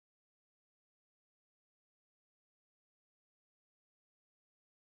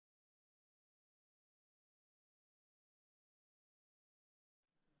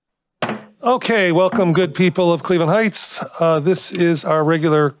Okay, welcome, good people of Cleveland Heights. This is our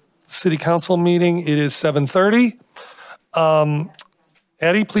regular city council meeting. It is 7:30.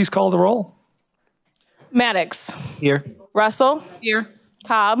 Addie, please call the roll. Maddox. Here. Russell. Here.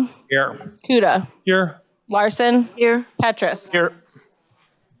 Cobb. Here. Kuda. Here. Larson. Here. Petrus. Here.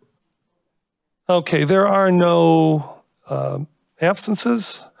 Okay, there are no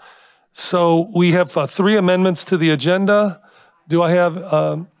absences. So we have 3 amendments to the agenda. Do I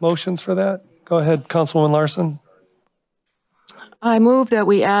have motions for that? Go ahead, Councilwoman Larson. I move that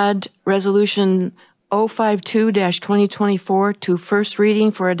we add Resolution 052-2024 to first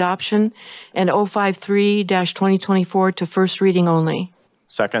reading for adoption and 053-2024 to first reading only.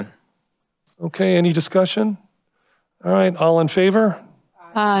 Second. Okay, any discussion? All right, all in favor?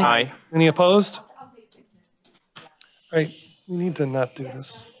 Aye. Aye. Any opposed? All right, we need to not do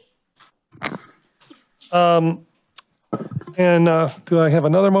this. Do I have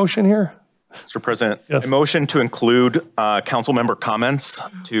another motion here? Mr. President, Yes. a motion to include council member comments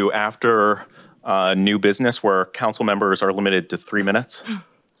to after new business where council members are limited to 3 minutes.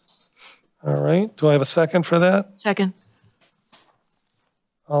 All right, do I have a second for that? Second.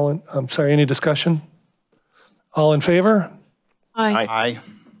 I'm sorry, any discussion? All in favor? Aye. Aye.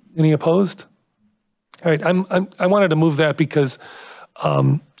 Any opposed? All right, I wanted to move that because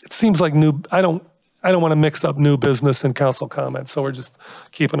it seems like I don't want to mix up new business and council comments, so we're just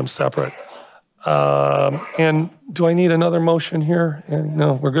keeping them separate. And do I need another motion here? And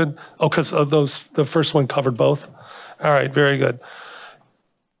no, we're good. Oh, because the first one covered both. All right, very good.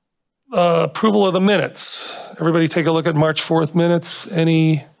 Approval of the minutes. Everybody take a look at March 4th minutes.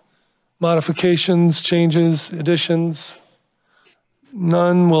 Any modifications, changes, additions?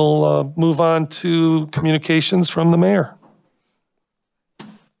 None. We'll move on to communications from the mayor.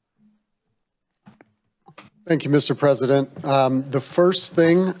 Thank you, Mr. President. The first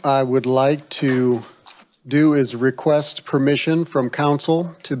thing I would like to do is request permission from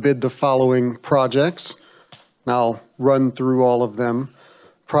council to bid the following projects. And I'll run through all of them.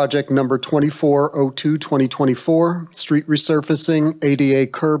 Project number 2402-2024, street resurfacing, ADA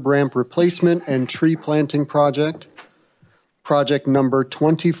curb ramp replacement, and tree planting project. Project number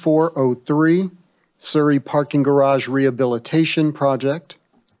 2403, Surrey parking garage rehabilitation project.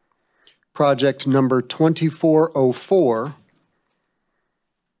 Project number 2404,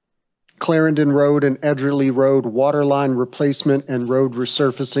 Clarendon Road and Edgerly Road waterline replacement and road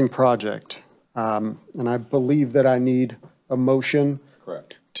resurfacing project. And I believe that I need a motion.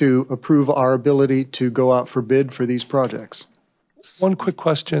 Correct. To approve our ability to go out for bid for these projects. One quick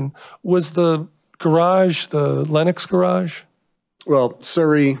question. Was the garage the Lennox garage? Well,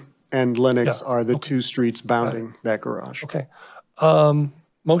 Surrey and Lennox Yeah, are the 2 streets bounding that garage. Okay.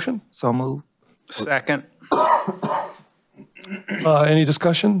 Motion? So moved. Second. Any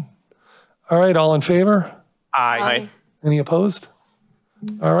discussion? All right, all in favor? Aye. Any opposed?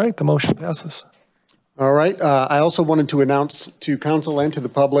 All right, the motion passes. All right. I also wanted to announce to council and to the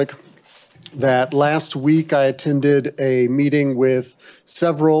public that last week I attended a meeting with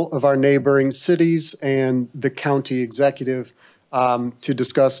several of our neighboring cities and the county executive to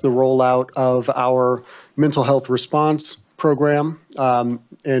discuss the rollout of our mental health response program.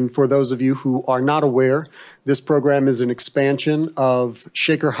 And for those of you who are not aware, this program is an expansion of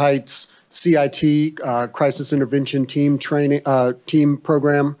Shaker Heights CIT, Crisis Intervention Team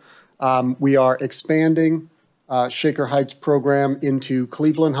program. We are expanding Shaker Heights program into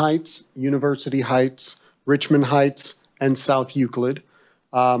Cleveland Heights, University Heights, Richmond Heights, and South Euclid,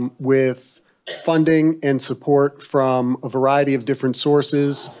 with funding and support from a variety of different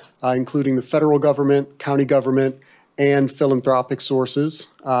sources, including the federal government, county government, and philanthropic sources.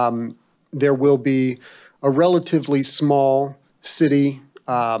 There will be a relatively small city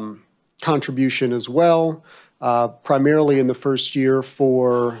contribution as well, primarily in the first year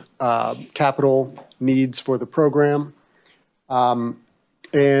for capital needs for the program.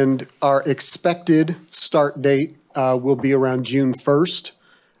 And our expected start date will be around June 1st,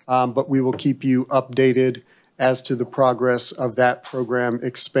 but we will keep you updated as to the progress of that program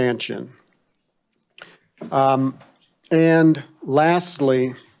expansion. And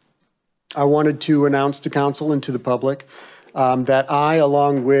lastly, I wanted to announce to council and to the public that I,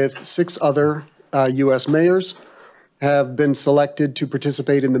 along with 6 other U.S. mayors, have been selected to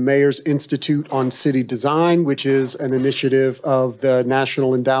participate in the Mayor's Institute on City Design, which is an initiative of the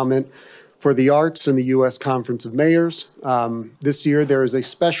National Endowment for the Arts and the U.S. Conference of Mayors. This year, there is a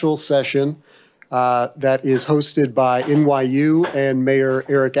special session that is hosted by NYU and Mayor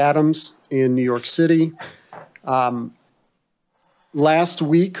Eric Adams in New York City. Last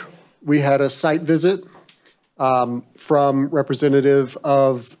week, we had a site visit from representative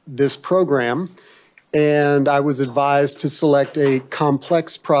of this program. And I was advised to select a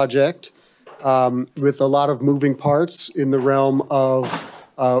complex project with a lot of moving parts in the realm of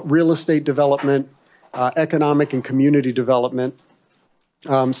real estate development, economic and community development,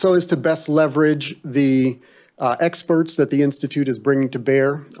 so as to best leverage the experts that the Institute is bringing to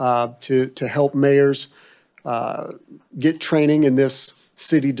bear to help mayors get training in this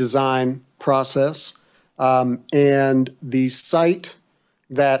city design process. And the site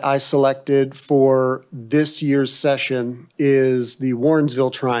that I selected for this year's session is the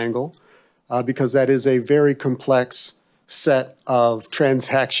Warrensville Triangle, because that is a very complex set of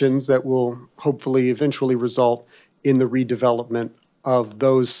transactions that will hopefully eventually result in the redevelopment of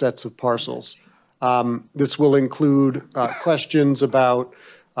those sets of parcels. This will include questions about,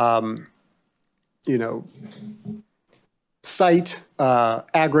 site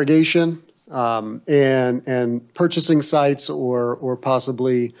aggregation, and purchasing sites or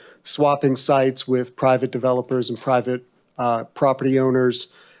possibly swapping sites with private developers and private property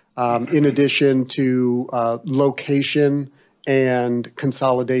owners, in addition to location and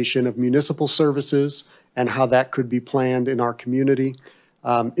consolidation of municipal services and how that could be planned in our community.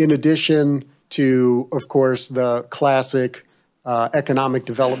 In addition to, of course, the classic economic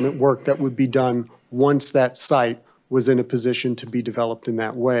development work that would be done once that site was in a position to be developed in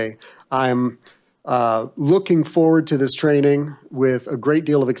that way. I'm looking forward to this training with a great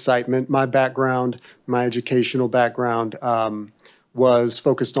deal of excitement. My background, my educational background, was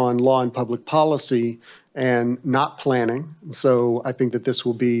focused on law and public policy and not planning. So I think that this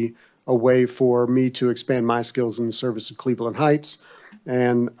will be a way for me to expand my skills in the service of Cleveland Heights.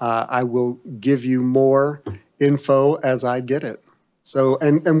 And I will give you more info as I get it. So,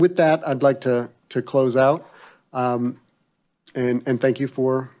 and with that, I'd like to close out. And thank you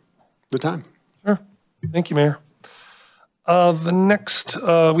for the time. Sure. Thank you, Mayor. The next,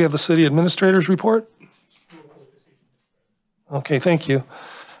 we have the city administrator's report. Okay, thank you.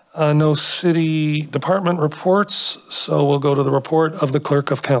 No city department reports, so we'll go to the report of the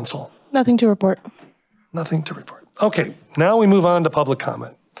clerk of council. Nothing to report. Nothing to report. Okay, now we move on to public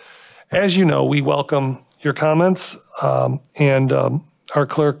comment. As you know, we welcome your comments, and our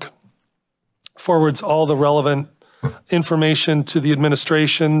clerk forwards all the relevant information to the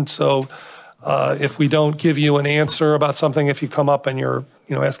administration. So if we don't give you an answer about something, if you come up and you're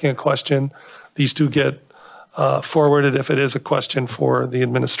asking a question, these do get forwarded if it is a question for the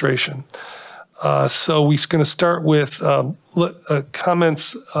administration. So we're going to start with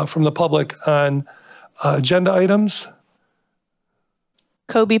comments from the public on agenda items.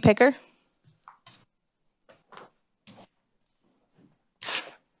 Kobe Picker.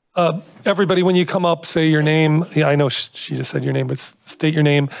 Everybody, when you come up, say your name. Yeah, I know she just said your name, but state your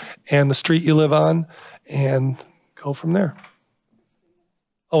name and the street you live on and go from there.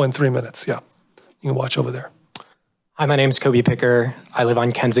 Oh, in 3 minutes, yeah. You can watch over there. Hi, my name is Kobe Picker. I live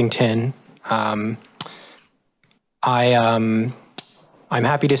on Kensington. I'm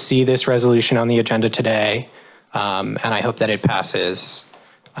happy to see this resolution on the agenda today, and I hope that it passes.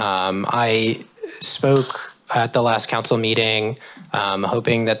 I spoke at the last council meeting,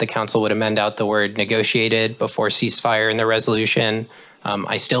 hoping that the council would amend out the word negotiated before ceasefire in the resolution.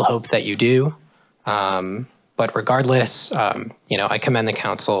 I still hope that you do. But regardless, I commend the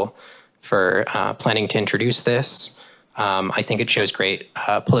council for planning to introduce this. I think it shows great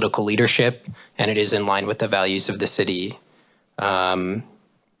political leadership, and it is in line with the values of the city.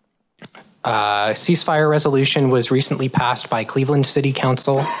 Ceasefire resolution was recently passed by Cleveland City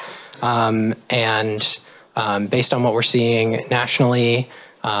Council, and based on what we're seeing nationally,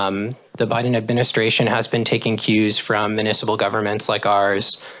 the Biden administration has been taking cues from municipal governments like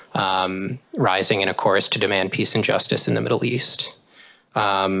ours, rising in a chorus to demand peace and justice in the Middle East.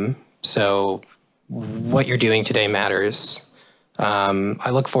 So what you're doing today matters. I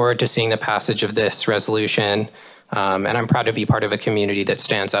look forward to seeing the passage of this resolution, and I'm proud to be part of a community that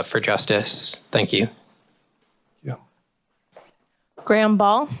stands up for justice. Thank you. Yeah. Graham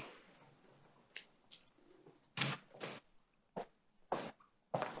Ball.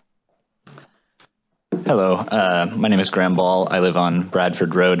 Hello, my name is Graham Ball. I live on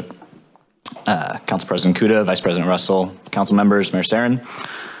Bradford Road. Council President Kuda, Vice President Russell, council members, Mayor Sarin.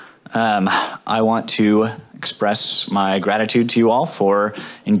 I want to express my gratitude to you all for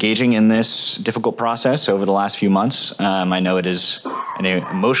engaging in this difficult process over the last few months. I know it is an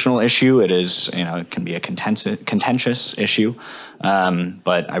emotional issue. It is, it can be a contentious issue,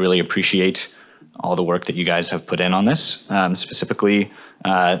 but I really appreciate all the work that you guys have put in on this. Specifically,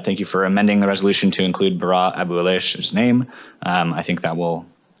 thank you for amending the resolution to include Bara Abu Alish's name. I think that will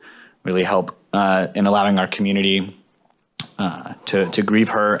really help in allowing our community to grieve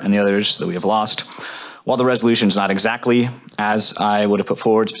her and the others that we have lost. While the resolution is not exactly as I would have put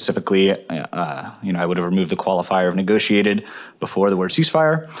forward, specifically, I would have removed the qualifier of negotiated before the word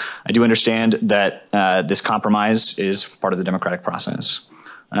ceasefire. I do understand that this compromise is part of the democratic process.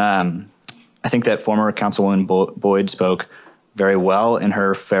 I think that former Councilwoman Boyd spoke very well in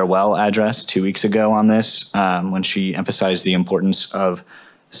her farewell address 2 weeks ago on this, when she emphasized the importance of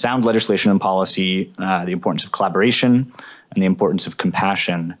sound legislation and policy, the importance of collaboration, and the importance of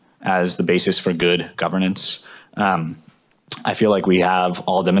compassion as the basis for good governance. I feel like we have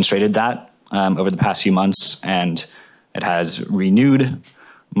all demonstrated that over the past few months, and it has renewed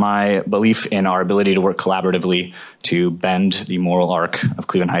my belief in our ability to work collaboratively to bend the moral arc of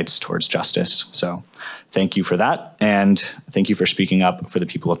Cleveland Heights towards justice. So thank you for that, and thank you for speaking up for the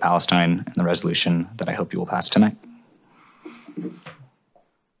people of Palestine and the resolution that I hope you will pass tonight.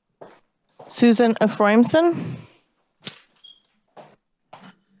 Susan Ephraimson.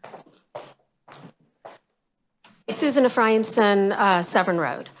 Susan Ephraimson, Severn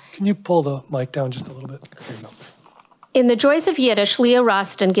Road. Can you pull the mic down just a little bit? There you go. In The Joys of Yiddish, Leah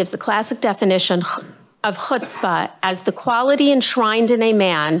Rustin gives the classic definition of chutzpah as the quality enshrined in a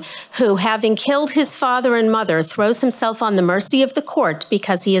man who, having killed his father and mother, throws himself on the mercy of the court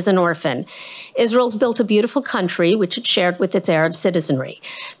because he is an orphan. Israel's built a beautiful country, which it shared with its Arab citizenry.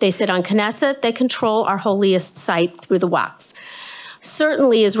 They sit on Knesset, they control our holiest site through the Waqf.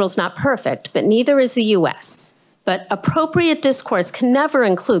 Certainly, Israel's not perfect, but neither is the U.S. But appropriate discourse can never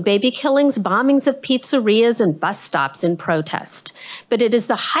include baby killings, bombings of pizzerias, and bus stops in protest. But it is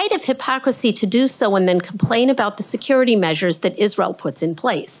the height of hypocrisy to do so and then complain about the security measures that Israel puts in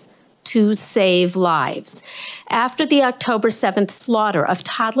place to save lives. After the October 7th slaughter of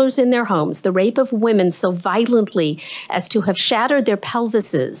toddlers in their homes, the rape of women so violently as to have shattered their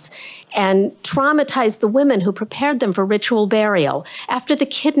pelvises and traumatized the women who prepared them for ritual burial, after the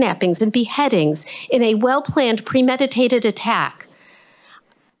kidnappings and beheadings in a well-planned, premeditated attack,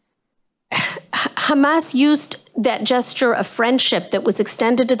 Hamas used that gesture of friendship that was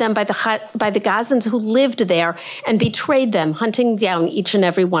extended to them by the Gazans who lived there and betrayed them, hunting down each and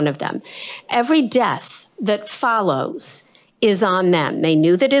every one of them. Every death that follows is on them. They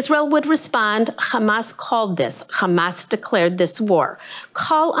knew that Israel would respond. Hamas called this. Hamas declared this war.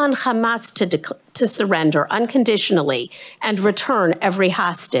 Call on Hamas to surrender unconditionally and return every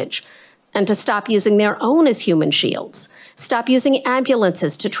hostage, and to stop using their own as human shields. Stop using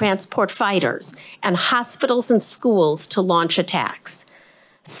ambulances to transport fighters and hospitals and schools to launch attacks.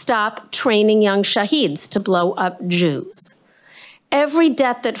 Stop training young shaheeds to blow up Jews. Every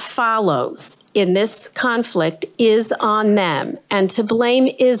death that follows in this conflict is on them, and to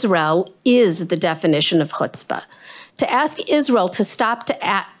blame Israel is the definition of chutzpah. To ask Israel to stop to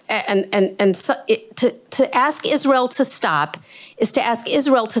ask Israel to stop is to ask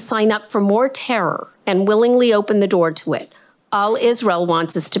Israel to sign up for more terror and willingly open the door to it. All Israel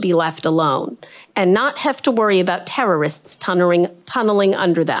wants is to be left alone and not have to worry about terrorists tunneling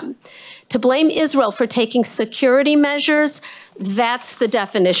under them. To blame Israel for taking security measures, that's the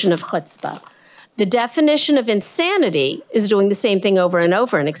definition of chutzpah. The definition of insanity is doing the same thing over and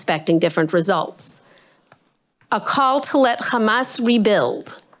over and expecting different results. A call to let Hamas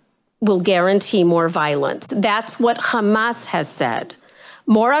rebuild will guarantee more violence. That's what Hamas has said.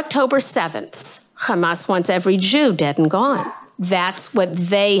 More October 7th. Hamas wants every Jew dead and gone. That's what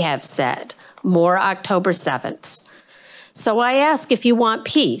they have said. More October 7th. So I ask, if you want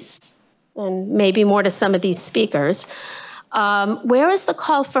peace, and maybe more to some of these speakers, where is the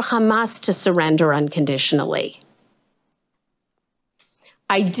call for Hamas to surrender unconditionally?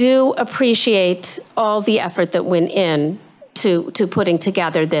 I do appreciate all the effort that went in to putting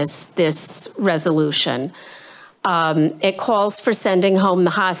together this resolution. It calls for sending home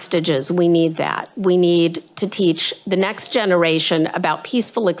the hostages. We need that. We need to teach the next generation about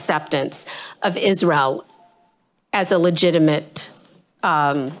peaceful acceptance of Israel as a legitimate,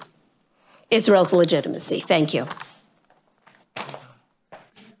 Israel's legitimacy. Thank you.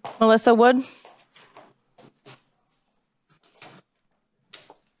 Melissa Wood.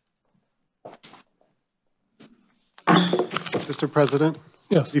 Mr. President?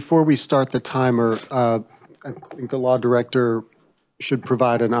 Yes. Before we start the timer, I think the law director should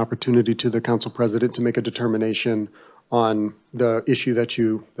provide an opportunity to the council president to make a determination on the issue that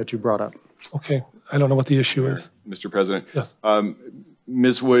you brought up. Okay. I don't know what the issue is. Mr. President. Yes.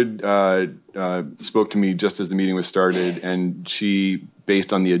 Ms. Wood spoke to me just as the meeting was started, and she,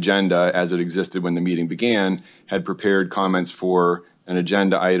 based on the agenda as it existed when the meeting began, had prepared comments for an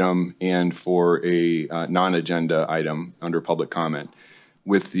agenda item and for a non-agenda item under public comment.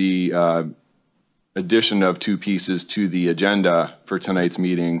 With the addition of 2 pieces to the agenda for tonight's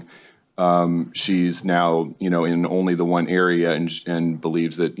meeting, she's now, in only the one area and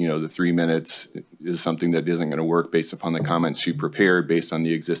believes that, the 3 minutes is something that isn't going to work based upon the comments she prepared based on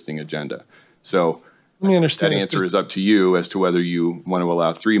the existing agenda. So Let me understand that this. answer is up to you as to whether you want to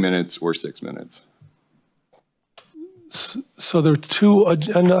allow 3 minutes or 6 minutes. So there are 2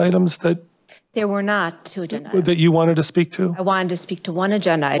 agenda items that There were not 2 agenda items. that you wanted to speak to? I wanted to speak to one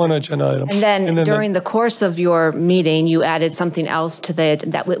agenda item. One agenda item. And then during the course of your meeting, you added something else to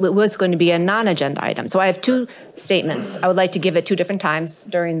that was going to be a non-agenda item. So I have 2 statements. I would like to give at 2 different times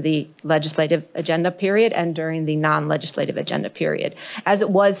during the legislative agenda period and during the non-legislative agenda period, as it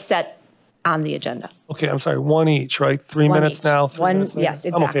was set on the agenda. Okay, I'm sorry, 1 each, right? 3 One minutes each. now, 3 One- minutes later? yes,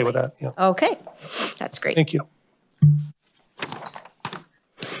 I'm okay with exactly. that, yeah. Okay, that's great. Thank you.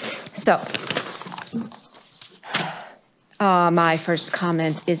 So, my first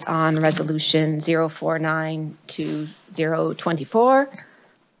comment is on Resolution 049-2024.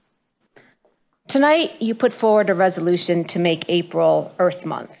 Tonight, you put forward a resolution to make April Earth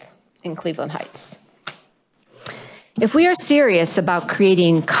Month in Cleveland Heights. If we are serious about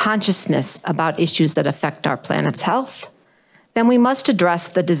creating consciousness about issues that affect our planet's health, then we must address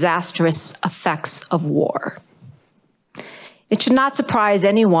the disastrous effects of war. It should not surprise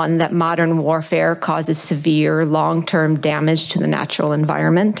anyone that modern warfare causes severe long-term damage to the natural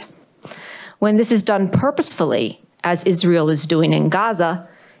environment. When this is done purposefully, as Israel is doing in Gaza,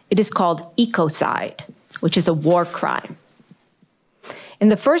 it is called ecocide, which is a war crime. In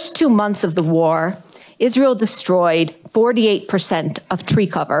the first 2 months of the war, Israel destroyed 48% of tree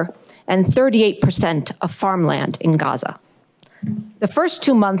cover and 38% of farmland in Gaza. The first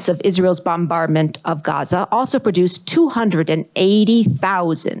 2 months of Israel's bombardment of Gaza also produced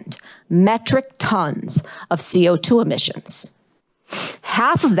 280,000 metric tons of CO2 emissions.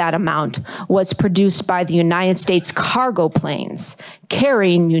 Half of that amount was produced by the United States cargo planes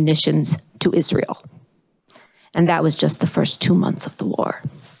carrying munitions to Israel. And that was just the first 2 months of the war.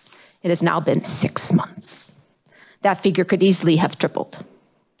 It has now been 6 months. That figure could easily have tripled.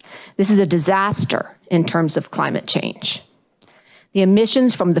 This is a disaster in terms of climate change. The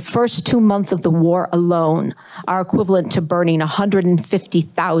emissions from the first 2 months of the war alone are equivalent to burning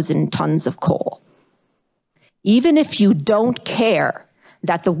 150,000 tons of coal. Even if you don't care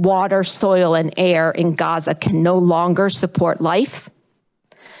that the water, soil, and air in Gaza can no longer support life,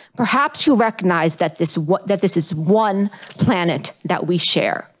 perhaps you recognize that this is one planet that we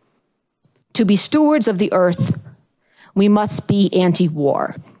share. To be stewards of the earth, we must be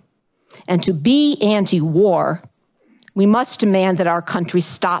anti-war. And to be anti-war, we must demand that our country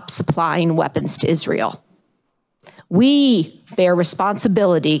stop supplying weapons to Israel. We bear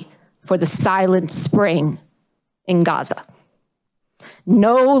responsibility for the silent spring in Gaza.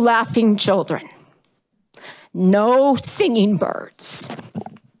 No laughing children. No singing birds.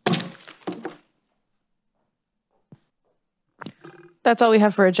 That's all we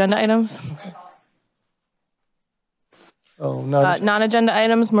have for agenda items. So Non-agenda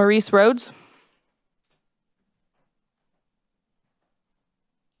items, Maurice Rhodes.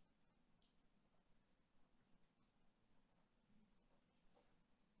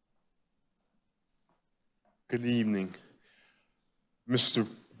 Good evening, Mr.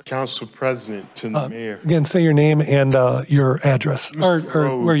 Council President, to the Mayor. again, say your name and your address, or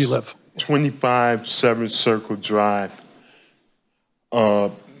where you live. 25 7th Circle Drive.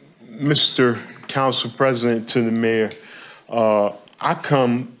 Mr. Council President, to the Mayor, I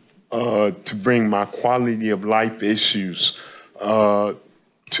come to bring my quality of life issues, to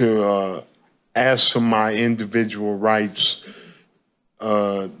ask for my individual rights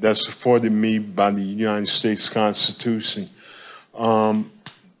that's afforded me by the United States Constitution.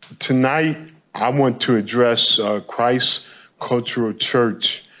 Tonight, I want to address Christ Cultural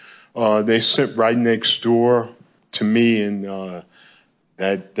Church. They sit right next door to me in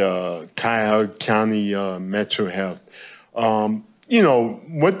that Cuyahoga County Metro Health. You know,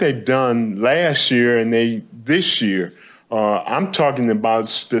 what they've done last year and this year, I'm talking about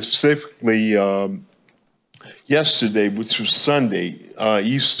specifically yesterday, which was Sunday,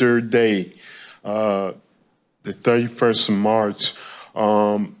 Easter Day, the 31st of March.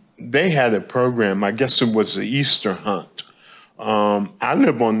 They had a program, I guess it was the Easter hunt. I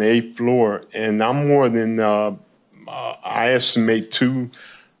live on the 8th floor, and I'm more than, I estimate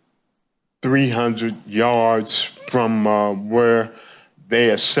 300 yards from where they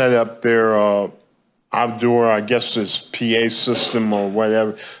had set up their outdoor, I guess it's PA system or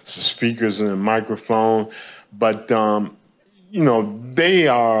whatever, it's the speakers and the microphone. But, you know, they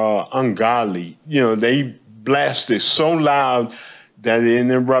are ungodly. You know, they blast it so loud that it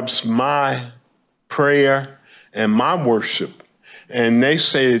interrupts my prayer and my worship. And they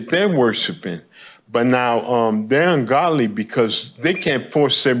say that they're worshiping. But now they're ungodly because they can't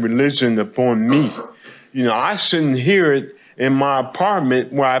force their religion upon me. You know, I shouldn't hear it in my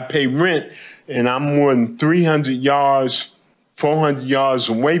apartment where I pay rent and I'm more than 300 yards, 400 yards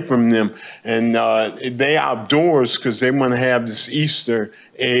away from them. And they outdoors because they want to have this Easter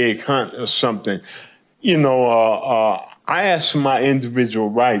egg hunt or something. You know, I asked for my individual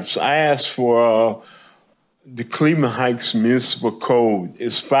rights. I asked for the Cleveland Heights Municipal Code.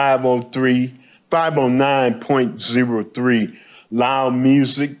 It's 509.03. Loud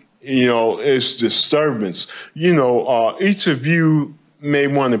music, you know, it's disturbance. You know, each of you may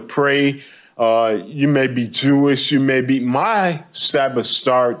want to pray. You may be Jewish. You may be. My Sabbath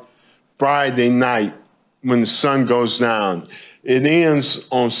start Friday night when the sun goes down. It ends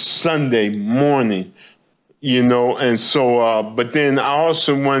on Sunday morning, you know, and so, but then I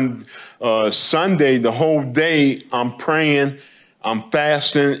also want Sunday, the whole day, I'm praying, I'm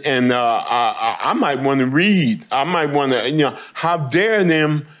fasting, and I might want to read. I might want to, you know, how dare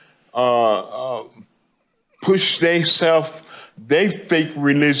them push they fake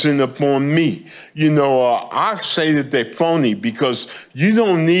religion upon me. You know, I say that they're phony because you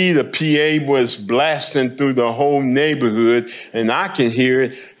don't need a PA where it's blasting through the whole neighborhood and I can hear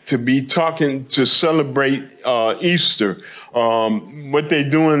it to be talking to celebrate Easter. What they're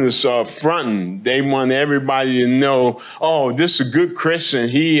doing is fronting. They want everybody to know, oh, this is a good Christian.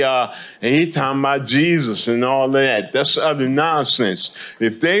 He talking about Jesus and all that. That's other nonsense.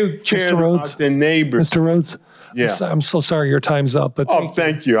 If they care about their neighbors. Mr. Rhodes? Yeah. I'm so sorry your time's up. But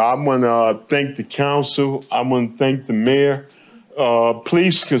thank you. I want to thank the council. I want to thank the mayor.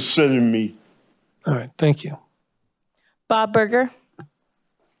 Please consider me. All right. Thank you. Bob Berger.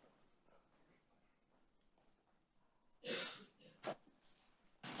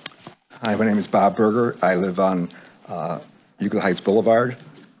 Hi, my name is Bob Berger. I live on Euclid Heights Boulevard,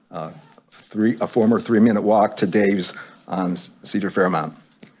 a former 3-minute walk to Dave's on Cedar Fairmount.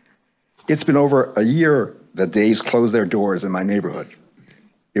 It's been over a year that Dave's closed their doors in my neighborhood.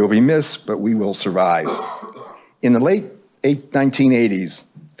 It will be missed, but we will survive. In the late 1980s,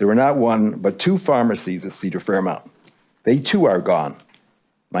 there were not one, but 2 pharmacies at Cedar Fairmount. They too are gone.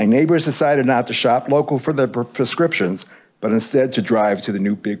 My neighbors decided not to shop local for their prescriptions, but instead to drive to the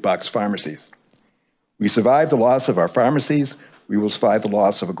new big box pharmacies. We survived the loss of our pharmacies. We will survive the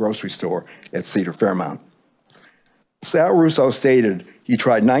loss of a grocery store at Cedar Fairmount. Sal Russo stated he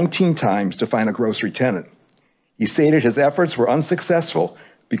tried 19 times to find a grocery tenant. He stated his efforts were unsuccessful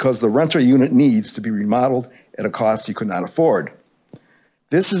because the rental unit needs to be remodeled at a cost he could not afford.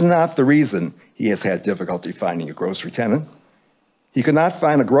 This is not the reason he has had difficulty finding a grocery tenant. He could not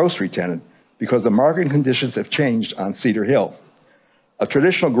find a grocery tenant because the market conditions have changed on Cedar Hill. A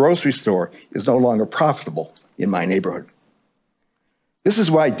traditional grocery store is no longer profitable in my neighborhood. This is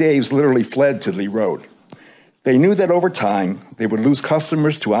why Dave's literally fled to Lee Road. They knew that over time, they would lose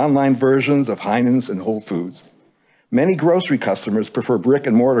customers to online versions of Heinen's and Whole Foods. Many grocery customers prefer brick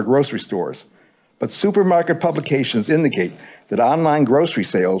and mortar grocery stores, but supermarket publications indicate that online grocery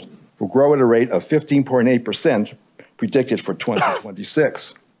sales will grow at a rate of 15.8% predicted for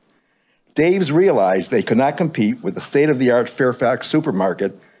 2026. Dave's realized they could not compete with the state-of-the-art Fairfax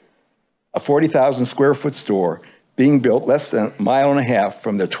supermarket, a 40,000 square foot store being built less than a mile and a half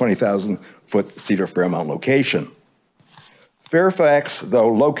from their 20,000-foot Cedar Fairmount location. Fairfax,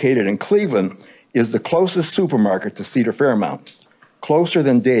 though located in Cleveland, is the closest supermarket to Cedar Fairmount, closer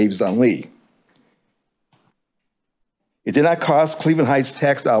than Dave's on Lee. It did not cost Cleveland Heights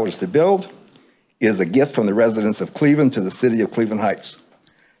tax dollars to build. It is a gift from the residents of Cleveland to the city of Cleveland Heights.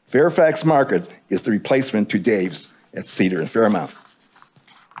 Fairfax Market is the replacement to Dave's at Cedar and Fairmount.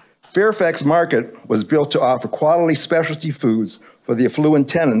 Fairfax Market was built to offer quality specialty foods for the affluent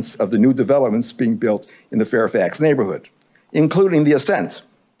tenants of the new developments being built in the Fairfax neighborhood, including the Ascent.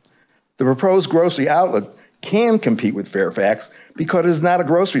 The proposed grocery outlet can compete with Fairfax because it is not a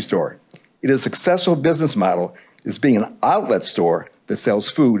grocery store. It is a successful business model is being an outlet store that sells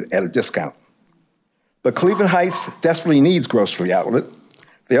food at a discount. But Cleveland Heights desperately needs grocery outlet.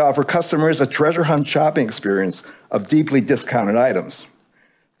 They offer customers a treasure hunt shopping experience of deeply discounted items.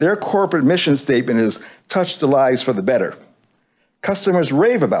 Their corporate mission statement is, touch the lives for the better. Customers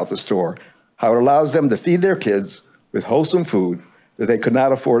rave about the store, how it allows them to feed their kids with wholesome food that they could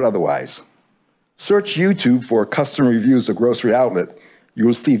not afford otherwise. Search YouTube for customer reviews of Grocery Outlet. You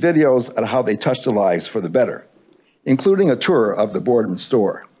will see videos on how they touch the lives for the better, including a tour of the Boardman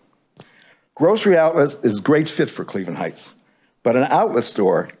store. Grocery Outlet is a great fit for Cleveland Heights, but an outlet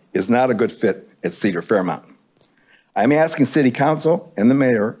store is not a good fit at Cedar Fairmount. I'm asking City Council and the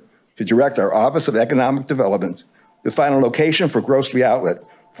Mayor to direct our Office of Economic Development to find a location for grocery outlet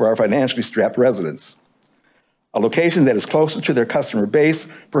for our financially strapped residents. A location that is closer to their customer base,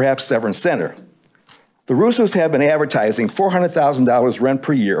 perhaps Severn Center. The Russos have been advertising $400,000 rent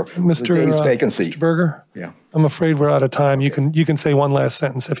per year for Dave's vacancy. Mr. Berger? Yeah. I'm afraid we're out of time. You can say one last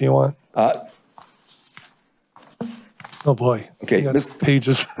sentence if you want. Oh boy. Okay.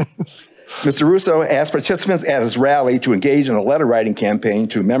 Pages. Mr. Russo asked participants at his rally to engage in a letter writing campaign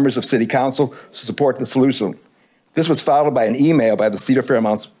to members of City Council to support the solution. This was followed by an email by the Cedar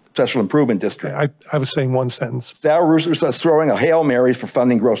Fairmount Special Improvement District. I was saying one sentence. Sal Russo is throwing a Hail Mary for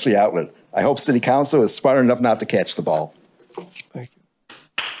funding grocery outlet. I hope City Council is smart enough not to catch the ball. Thank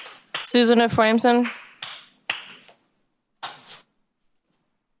you. Susan Ephraimson.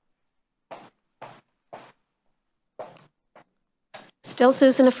 Still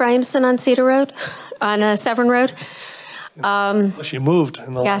Susan Ephraimson on Cedar Road, on Severn Road. She moved.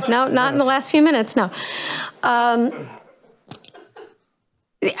 In the Yeah, no, not in the last few minutes, no.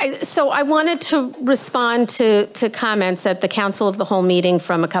 So I wanted to respond to comments at the Council of the Whole meeting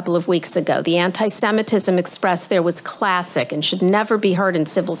from a couple of weeks ago. The anti-Semitism expressed there was classic and should never be heard in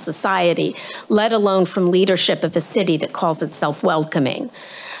civil society, let alone from leadership of a city that calls itself welcoming.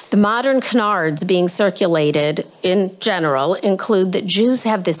 The modern canards being circulated in general include that Jews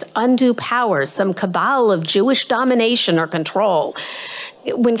have this undue power, some cabal of Jewish domination or control.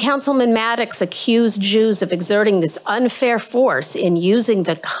 When Councilman Maddox accused Jews of exerting this unfair force in using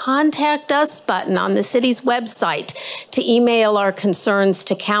the Contact Us button on the city's website to email our concerns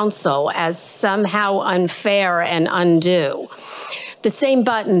to council as somehow unfair and undue. The same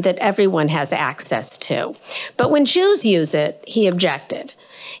button that everyone has access to. But when Jews use it, he objected.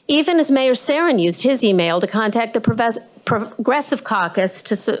 Even as Mayor Sarin used his email to contact the Progressive Caucus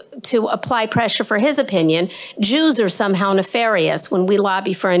to apply pressure for his opinion, Jews are somehow nefarious when we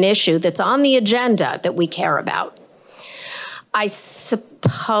lobby for an issue that's on the agenda that we care about. I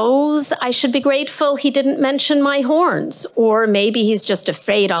suppose I should be grateful he didn't mention my horns, or maybe he's just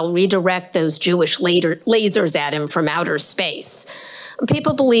afraid I'll redirect those Jewish lasers at him from outer space.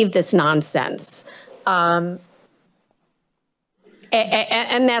 People believe this nonsense.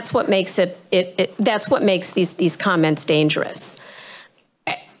 And that's what makes that's what makes these comments dangerous.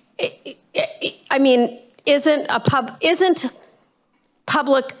 I mean, isn't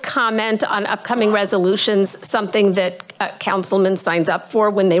public comment on upcoming resolutions something that a councilman signs up for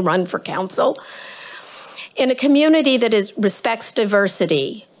when they run for council? In a community that respects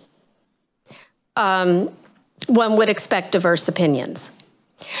diversity, one would expect diverse opinions.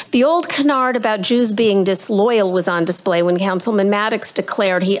 The old canard about Jews being disloyal was on display when Councilman Maddox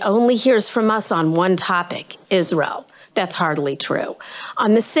declared he only hears from us on one topic, Israel. That's hardly true.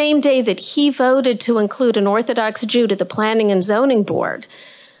 On the same day that he voted to include an Orthodox Jew to the Planning and Zoning Board,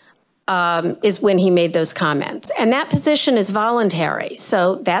 is when he made those comments. And that position is voluntary,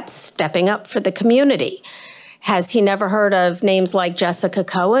 so that's stepping up for the community. Has he never heard of names like Jessica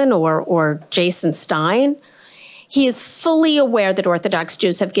Cohen or Jason Stein? He is fully aware that Orthodox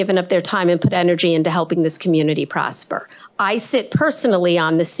Jews have given up their time and put energy into helping this community prosper. I sit personally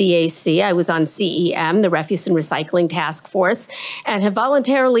on the CAC. I was on CEM, the Refuse and Recycling Task Force, and have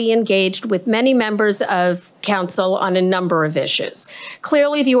voluntarily engaged with many members of council on a number of issues.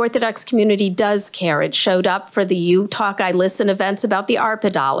 Clearly, the Orthodox community does care. It showed up for the You Talk, I Listen events about the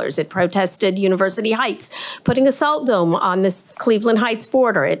ARPA dollars. It protested University Heights, putting a salt dome on this Cleveland Heights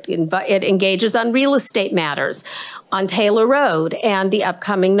border. It engages on real estate matters, on Taylor Road, and the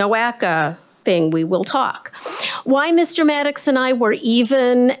upcoming NOACA thing, We Will Talk. Why Mr. Maddox and I were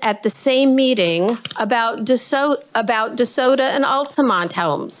even at the same meeting about DeSoto and Altamont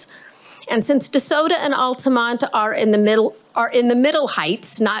homes. And since DeSoto and Altamont are in the Middle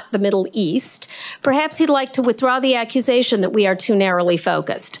Heights, not the Middle East, perhaps he'd like to withdraw the accusation that we are too narrowly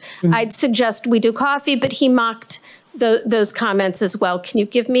focused. I'd suggest we do coffee, but he mocked those comments as well. Can you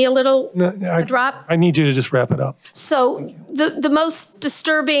give me a drop? I need you to just wrap it up. So the most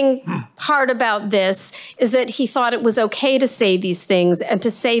disturbing part about this is that he thought it was okay to say these things and to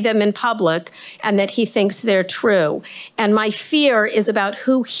say them in public, and that he thinks they're true. And my fear is about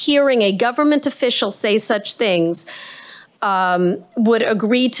who, hearing a government official say such things, would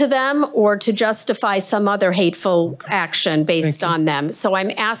agree to them or to justify some other hateful action based on them. So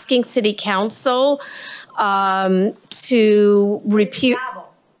I'm asking City Council to repute.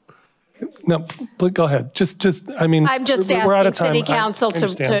 No, go ahead. I mean, I'm just we're out asking of time. City Council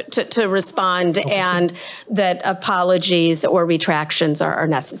to respond, and that apologies or retractions are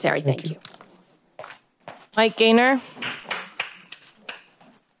necessary. Thank you. Mike Gaynor.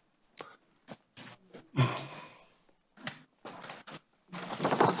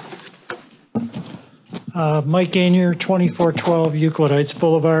 Mike Gainier, 2412 Euclid Heights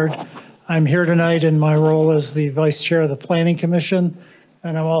Boulevard. I'm here tonight in my role as the Vice Chair of the Planning Commission,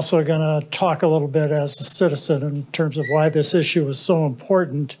 and I'm also going to talk a little bit as a citizen in terms of why this issue is so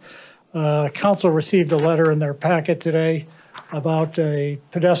important. Council received a letter in their packet today about a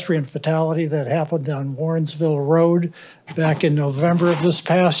pedestrian fatality that happened on Warrensville Road back in November of this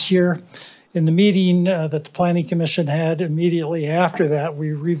past year. In the meeting that the Planning Commission had immediately after that,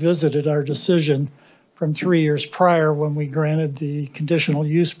 we revisited our decision from 3 years prior when we granted the conditional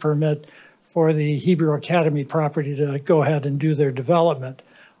use permit for the Hebrew Academy property to go ahead and do their development.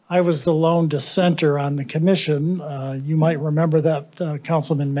 I was the lone dissenter on the commission. You might remember that,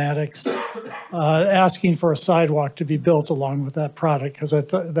 Councilman Maddox, asking for a sidewalk to be built along with that project because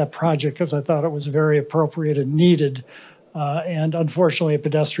I thought it was very appropriate and needed. And unfortunately, a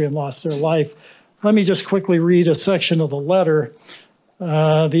pedestrian lost their life. Let me just quickly read a section of the letter.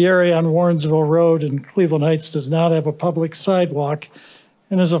 The area on Warrensville Road in Cleveland Heights does not have a public sidewalk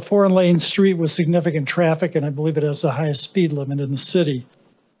and is a 4-lane street with significant traffic, and I believe it has the highest speed limit in the city.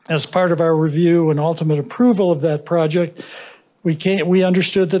 As part of our review and ultimate approval of that project, we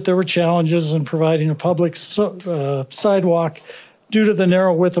understood that there were challenges in providing a public sidewalk due to the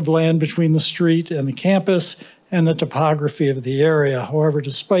narrow width of land between the street and the campus and the topography of the area. However,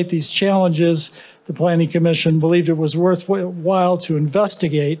 despite these challenges, the Planning Commission believed it was worthwhile to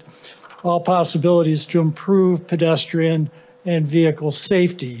investigate all possibilities to improve pedestrian and vehicle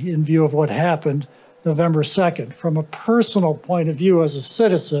safety in view of what happened November 2nd. From a personal point of view as a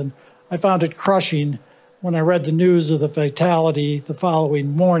citizen, I found it crushing when I read the news of the fatality the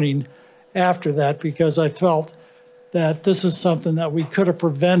following morning after that, because I felt that this is something that we could have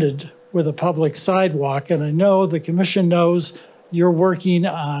prevented with a public sidewalk. And I know the commission knows you're working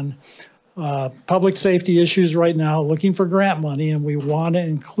on public safety issues right now, looking for grant money, and we want to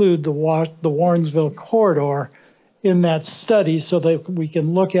include the Warrensville corridor in that study so that we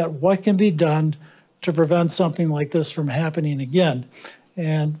can look at what can be done to prevent something like this from happening again.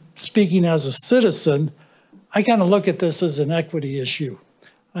 And speaking as a citizen, I kind of look at this as an equity issue.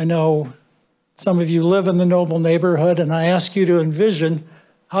 I know some of you live in the Noble neighborhood, and I ask you to envision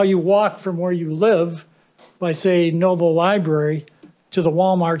how you walk from where you live by, say, Noble Library to the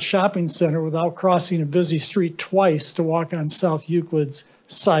Walmart shopping center without crossing a busy street twice to walk on South Euclid's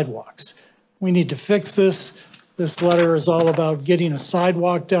sidewalks. We need to fix this. This letter is all about getting a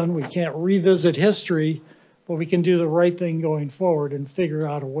sidewalk done. We can't revisit history, but we can do the right thing going forward and figure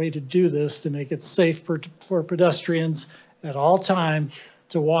out a way to do this to make it safe for pedestrians at all times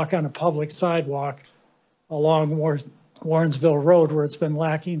to walk on a public sidewalk along Warrensville Road, where it's been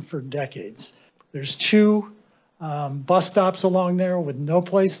lacking for decades. There's 2 bus stops along there with no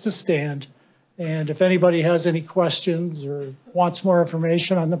place to stand. And if anybody has any questions or wants more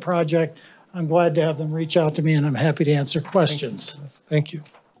information on the project, I'm glad to have them reach out to me, and I'm happy to answer questions. Thank you.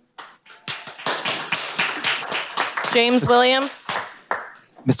 James Williams.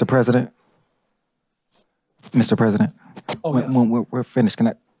 Mr. President. Mr. President. Oh, yes. When we're finished, can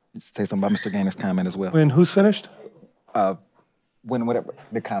I say something about Mr. Gainer's comment as well? When who's finished? When whatever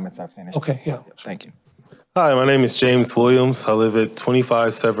the comments are finished. Okay, yeah. Thank you. Hi, my name is James Williams. I live at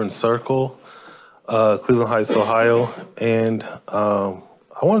 25 Severn Circle, Cleveland Heights, Ohio, and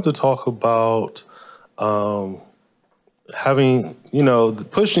I wanted to talk about having,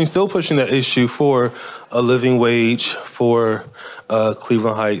 still pushing that issue for a living wage for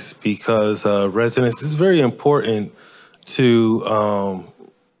Cleveland Heights, because residents, it's very important to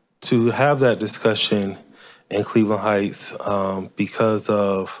have that discussion in Cleveland Heights because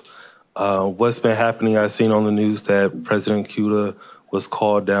of what's been happening. I've seen on the news that President Kuda was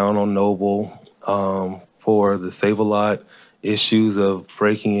called down on Noble for the Save-A-Lot issues of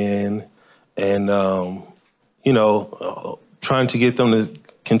breaking in and, trying to get them to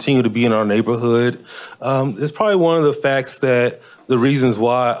continue to be in our neighborhood. It's probably one of the facts that the reasons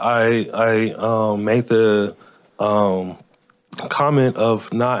why I made the comment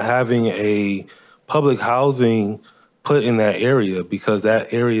of not having a public housing put in that area, because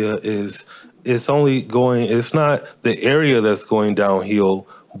that area it's not the area that's going downhill,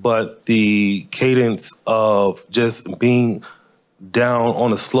 but the cadence of just being down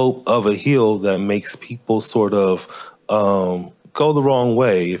on a slope of a hill that makes people sort of go the wrong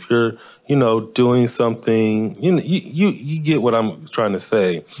way. If you're, doing something, you get what I'm trying to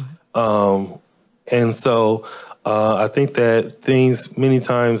say. And so I think that many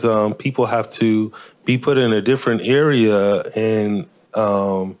times people have to be put in a different area and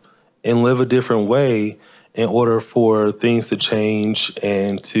live a different way in order for things to change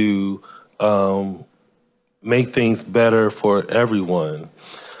and to make things better for everyone.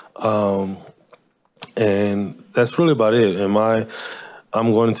 And that's really about it. And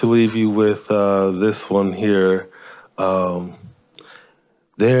I'm going to leave you with this one here.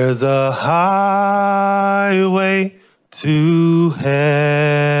 There's a highway to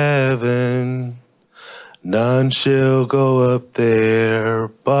heaven. None shall go up there,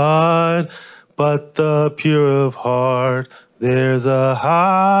 but the pure of heart. There's a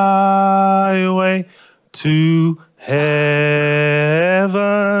highway to heaven,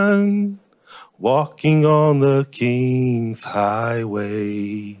 walking on the King's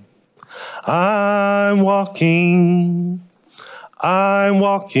highway. I'm walking, I'm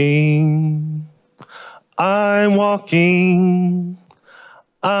walking, I'm walking,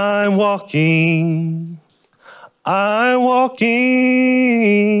 I'm walking, I'm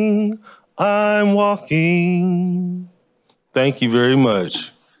walking, I'm walking. Thank you very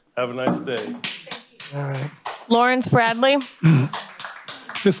much. Have a nice day. All right. Lawrence Bradley.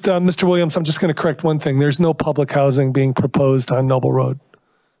 Just, Mr. Williams, I'm just going to correct one thing. There's no public housing being proposed on Noble Road.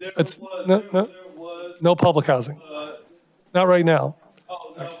 No public housing. Not right now.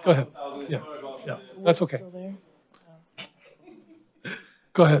 Right, go ahead. Yeah, that's okay.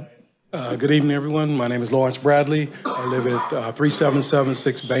 Go ahead. Good evening, everyone. My name is Lawrence Bradley. I live at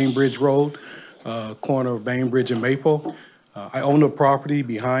 3776 Bainbridge Road, corner of Bainbridge and Maple. I own a property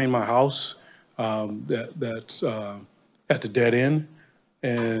behind my house that's at the dead end.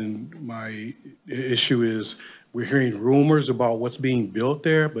 And my issue is we're hearing rumors about what's being built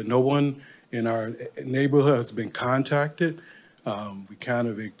there, but no one in our neighborhood has been contacted.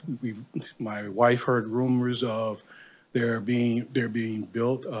 My wife heard rumors of there being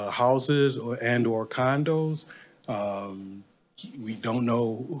built houses or condos. We don't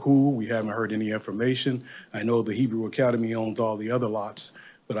know who. We haven't heard any information. I know the Hebrew Academy owns all the other lots,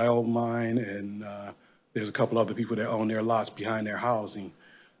 but I own mine, and there's a couple other people that own their lots behind their housing.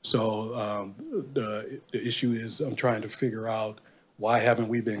 So the issue is I'm trying to figure out why haven't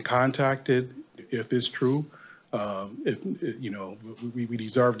we been contacted, if it's true. We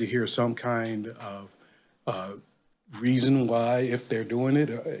deserve to hear some kind of reason why, if they're doing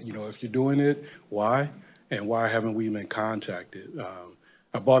it, if you're doing it, why, and why haven't we been contacted?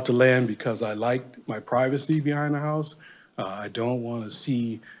 I bought the land because I liked my privacy behind the house. I don't want to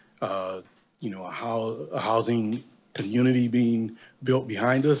see, a housing community being built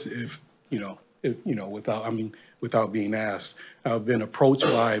behind us without being asked. I've been approached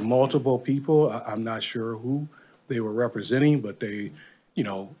by multiple people. I'm not sure who they were representing, but they,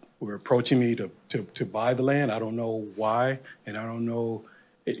 were approaching me to buy the land. I don't know why, and I don't know,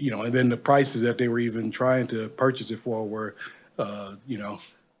 and then the prices that they were even trying to purchase it for were,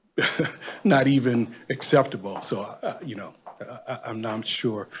 not even acceptable. So, I'm not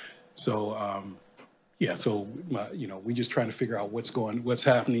sure. So, we just trying to figure out what's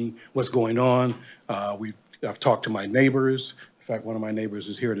happening, what's going on. I've talked to my neighbors. In fact, one of my neighbors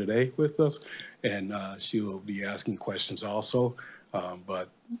is here today with us, and she'll be asking questions also. But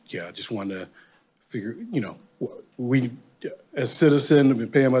yeah, I just wanted to figure, we, as citizens, have been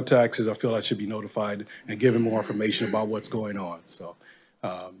paying my taxes. I feel I should be notified and given more information about what's going on. So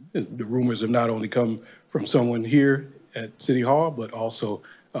the rumors have not only come from someone here at City Hall, but also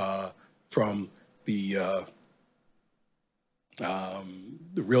from the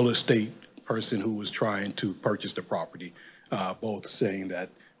real estate person who was trying to purchase the property, both saying that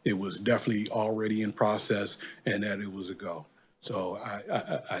it was definitely already in process and that it was a go. So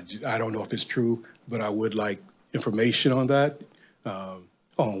I don't know if it's true, but I would like information on that,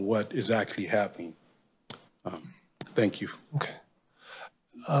 on what is actually happening. Thank you. Okay.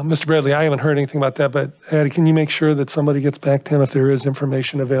 Mr. Bradley, I haven't heard anything about that, but Addie, can you make sure that somebody gets back to him if there is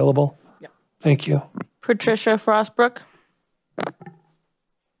information available? Yeah. Thank you. Patricia Frostbrook.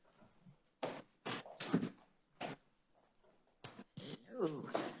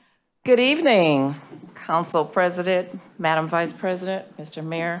 Good evening, Council President, Madam Vice President, Mr.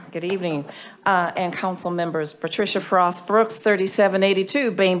 Mayor, good evening, and Council members. Patricia Frost Brooks,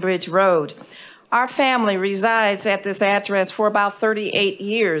 3782 Bainbridge Road. Our family resides at this address for about 38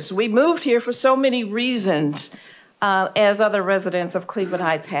 years. We moved here for so many reasons, as other residents of Cleveland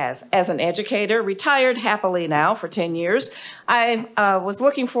Heights has. As an educator, retired happily now for 10 years, I was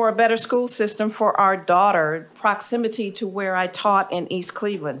looking for a better school system for our daughter, proximity to where I taught in East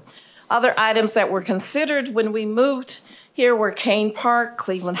Cleveland. Other items that were considered when we moved here were Kane Park,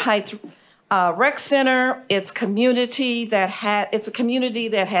 Cleveland Heights Rec Center. It's a community that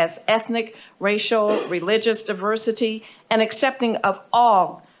has ethnic, racial, religious diversity, and accepting of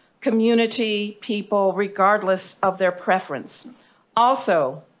all community people regardless of their preference.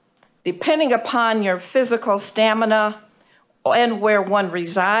 Also, depending upon your physical stamina and where one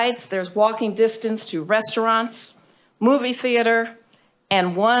resides. There's walking distance to restaurants, movie theater,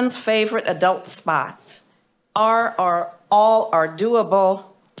 and one's favorite adult spots. All are doable,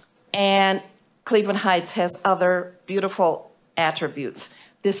 and Cleveland Heights has other beautiful attributes.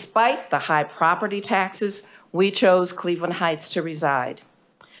 Despite the high property taxes, we chose Cleveland Heights to reside.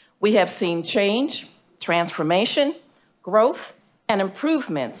 We have seen change, transformation, growth, and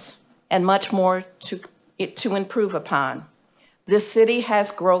improvements, and much more to improve upon. This city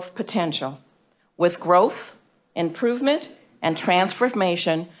has growth potential. With growth, improvement, and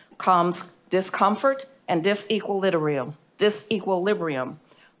transformation comes discomfort and disequilibrium.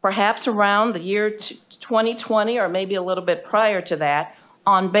 Perhaps around the year 2020, or maybe a little bit prior to that,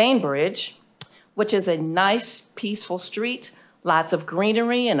 on Bainbridge, which is a nice, peaceful street, lots of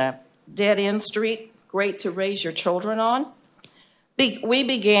greenery and a dead-end street, great to raise your children on. We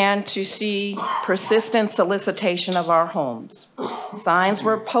began to see persistent solicitation of our homes. Signs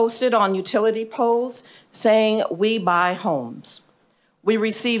were posted on utility poles saying, "We buy homes." We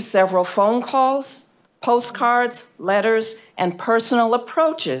received several phone calls, postcards, letters, and personal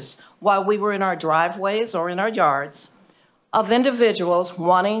approaches while we were in our driveways or in our yards of individuals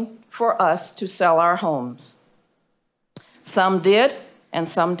wanting for us to sell our homes. Some did, and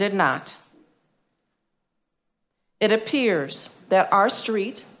some did not. It appears that our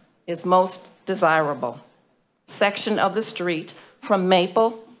street is most desirable section of the street from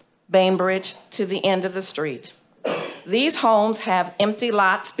Maple, Bainbridge to the end of the street. These homes have empty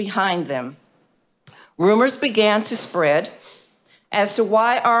lots behind them. Rumors began to spread as to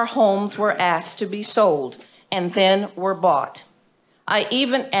why our homes were asked to be sold and then were bought. I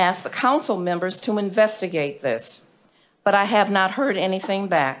even asked the council members to investigate this, but I have not heard anything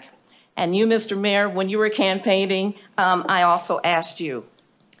back. And you, Mr. Mayor, when you were campaigning, I also asked you.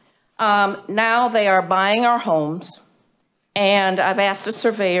 Now they are buying our homes, and I've asked the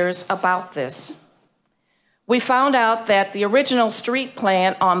surveyors about this. We found out that the original street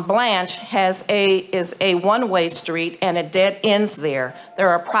plan on Blanche is a one-way street, and it dead ends there. There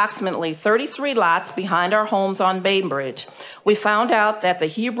are approximately 33 lots behind our homes on Bainbridge. We found out that the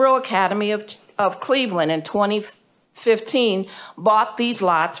Hebrew Academy of Cleveland in 2015 bought these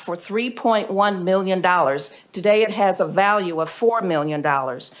lots for $3.1 million. Today it has a value of $4 million.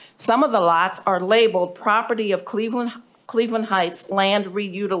 Some of the lots are labeled property of Cleveland Heights Land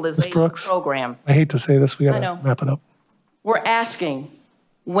Reutilization Program. I hate to say this, we gotta wrap it up. We're asking,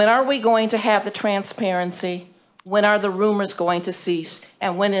 when are we going to have the transparency? When are the rumors going to cease?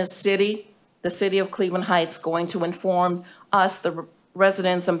 And when is the city of Cleveland Heights going to inform us, the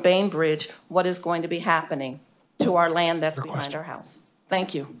residents of Bainbridge, what is going to be happening to our land that's behind our house?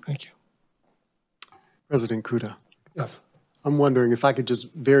 Thank you. Thank you. President Kuda. Yes. I'm wondering if I could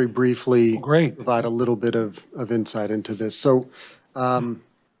just very briefly provide a little bit of insight into this. So in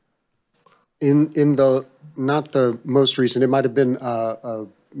the, not the most recent, it might have been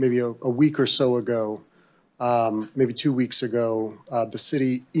maybe a week or so ago, maybe 2 weeks ago, the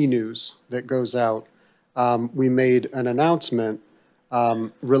city e-news that goes out, we made an announcement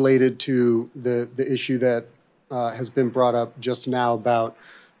related to the issue that has been brought up just now about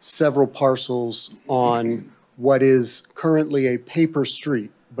several parcels on what is currently a paper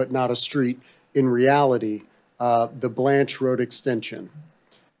street, but not a street in reality, the Blanche Road extension.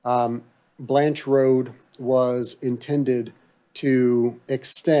 Blanche Road was intended to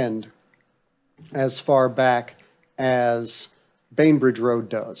extend as far back as Bainbridge Road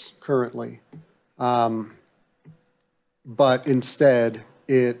does currently. But instead,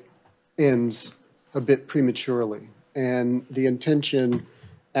 it ends a bit prematurely. And the intention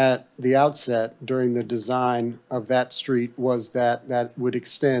at the outset during the design of that street was that that would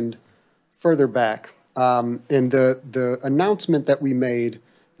extend further back. And the announcement that we made,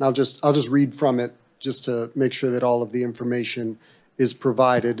 and I'll just read from it just to make sure that all of the information is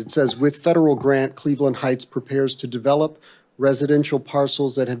provided. It says, with federal grant, Cleveland Heights prepares to develop residential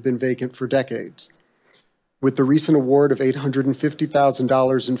parcels that have been vacant for decades. With the recent award of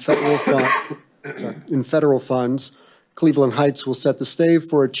 $850,000 in federal funds, Cleveland Heights will set the stage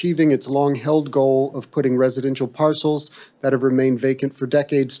for achieving its long-held goal of putting residential parcels that have remained vacant for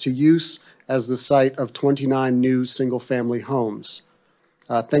decades to use as the site of 29 new single-family homes.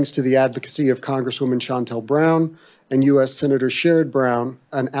 Thanks to the advocacy of Congresswoman Shontel Brown and U.S. Senator Sherrod Brown,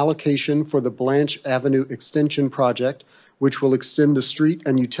 an allocation for the Blanche Avenue Extension Project, which will extend the street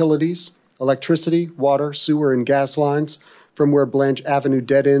and utilities, electricity, water, sewer, and gas lines from where Blanche Avenue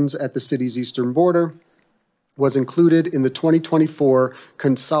dead ends at the city's eastern border, was included in the 2024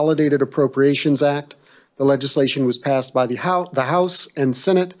 Consolidated Appropriations Act. The legislation was passed by the House and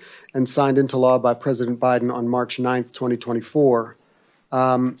Senate and signed into law by President Biden on March 9th, 2024.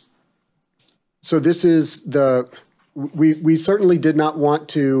 So this is we certainly did not want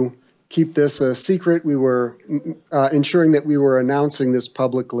to keep this a secret. We were ensuring that we were announcing this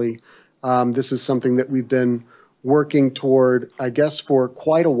publicly. This is something that we've been working toward, I guess, for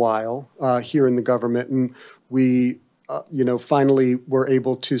quite a while here in the government. And we, finally were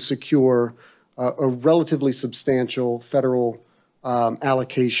able to secure a relatively substantial federal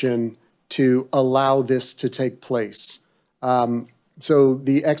allocation to allow this to take place. So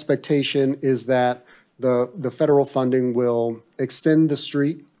the expectation is that the federal funding will extend the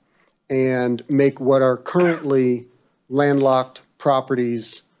street and make what are currently landlocked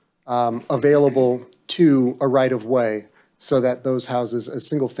properties available to a right-of-way so that those houses, as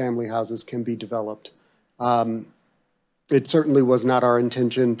single-family houses, can be developed. It certainly was not our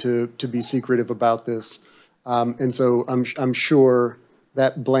intention to be secretive about this. And so I'm sure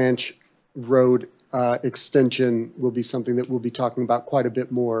that Blanche Road extension will be something that we'll be talking about quite a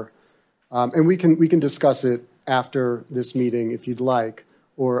bit more. And we can discuss it after this meeting if you'd like,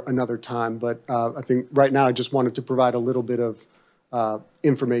 or another time. But I think right now I just wanted to provide a little bit of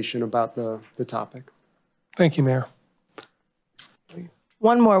information about the topic. Thank you, Mayor.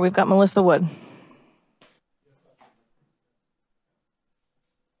 One more. We've got Melissa Wood.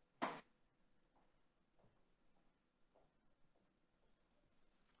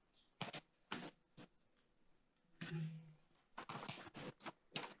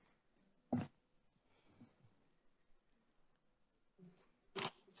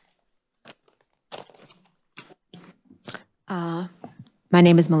 My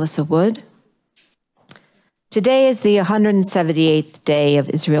name is Melissa Wood. Today is the 178th day of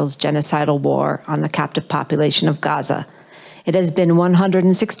Israel's genocidal war on the captive population of Gaza. It has been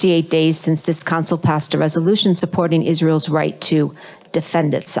 168 days since this council passed a resolution supporting Israel's right to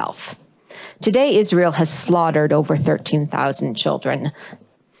defend itself. Today, Israel has slaughtered over 13,000 children.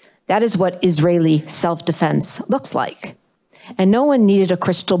 That is what Israeli self-defense looks like. And no one needed a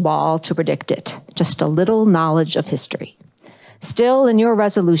crystal ball to predict it, just a little knowledge of history. Still, in your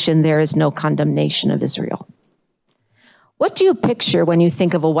resolution, there is no condemnation of Israel. What do you picture when you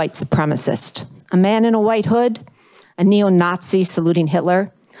think of a white supremacist? A man in a white hood? A neo-Nazi saluting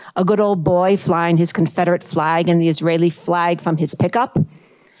Hitler? A good old boy flying his Confederate flag and the Israeli flag from his pickup?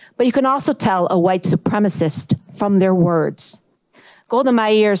 But you can also tell a white supremacist from their words. Golda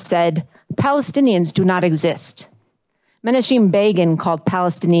Meir said, "Palestinians do not exist." Menachem Begin called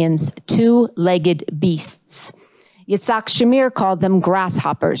Palestinians two-legged beasts. Yitzhak Shamir called them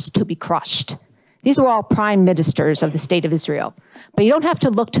grasshoppers to be crushed. These were all prime ministers of the state of Israel. But you don't have to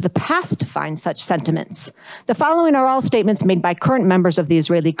look to the past to find such sentiments. The following are all statements made by current members of the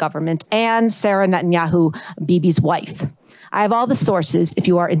Israeli government and Sarah Netanyahu, Bibi's wife. I have all the sources if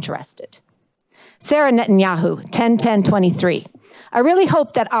you are interested. Sarah Netanyahu, 10/10/23. I really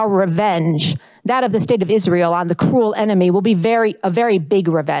hope that our revenge, that of the state of Israel on the cruel enemy, will be a very big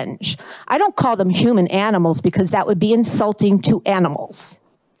revenge. I don't call them human animals because that would be insulting to animals.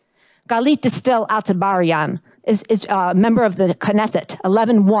 Galit Distil Altabarian is a member of the Knesset,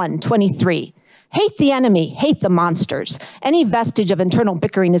 11/1/23. Hate the enemy, hate the monsters. Any vestige of internal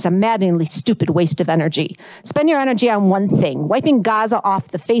bickering is a maddeningly stupid waste of energy. Spend your energy on one thing, wiping Gaza off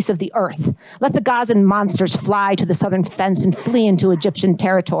the face of the earth. Let the Gazan monsters fly to the southern fence and flee into Egyptian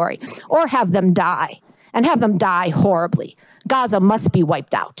territory, or have them die, and have them die horribly. Gaza must be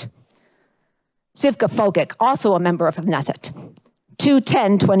wiped out. Sivka Fogic, also a member of the Knesset,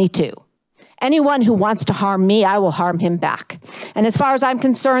 2/10/22. Anyone who wants to harm me, I will harm him back. And as far as I'm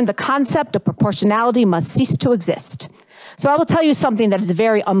concerned, the concept of proportionality must cease to exist. So I will tell you something that is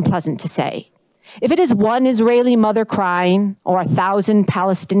very unpleasant to say. If it is one Israeli mother crying or 1,000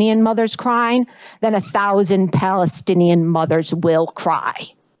 Palestinian mothers crying, then 1,000 Palestinian mothers will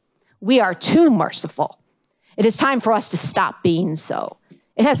cry. We are too merciful. It is time for us to stop being so.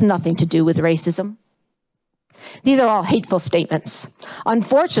 It has nothing to do with racism. These are all hateful statements.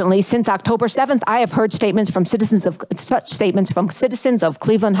 Unfortunately, since October 7th, I have heard such statements from citizens of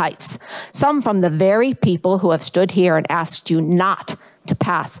Cleveland Heights, some from the very people who have stood here and asked you not to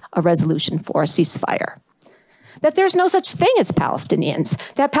pass a resolution for a ceasefire. That there's no such thing as Palestinians,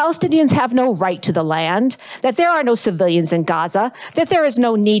 that Palestinians have no right to the land, that there are no civilians in Gaza, that there is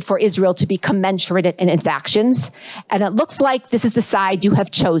no need for Israel to be commensurate in its actions. And it looks like this is the side you have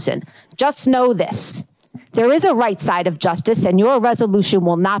chosen. Just know this. There is a right side of justice, and your resolution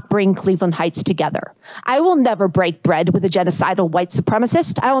will not bring Cleveland Heights together. I will never break bread with a genocidal white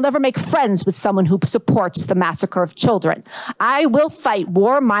supremacist. I will never make friends with someone who supports the massacre of children. I will fight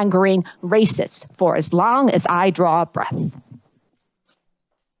warmongering racists for as long as I draw a breath.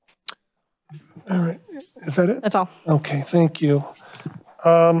 All right. Is that it? That's all. Okay, thank you.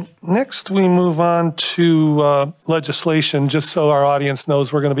 Next, we move on to legislation. Just so our audience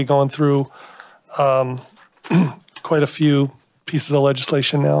knows, we're going to be going through quite a few pieces of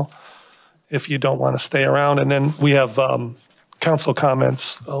legislation now, if you don't want to stay around. And then we have council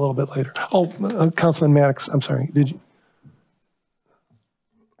comments a little bit later. Oh, Councilman Maddox, I'm sorry. Did you?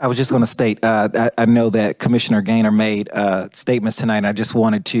 I was just going to state, I know that Commissioner Gaynor made statements tonight, and I just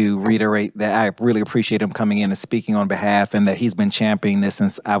wanted to reiterate that I really appreciate him coming in and speaking on behalf, and that he's been championing this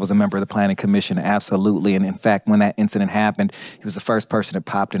since I was a member of the Planning Commission, absolutely. And in fact, when that incident happened, he was the first person that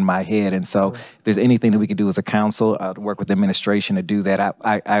popped in my head. And so if there's anything that we can do as a council to work with the administration to do that,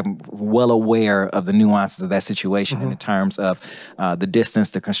 I'm well aware of the nuances of that situation in terms of the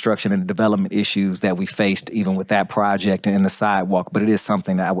distance, the construction, and the development issues that we faced even with that project and the sidewalk. But it is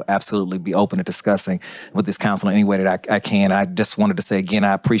something that I would absolutely be open to discussing with this council in any way that I can. I just wanted to say again,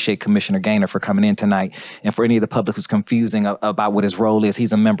 I appreciate Commissioner Gaynor for coming in tonight. And for any of the public who's confusing about what his role is,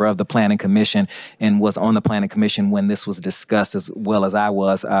 he's a member of the Planning Commission and was on the Planning Commission when this was discussed, as well as I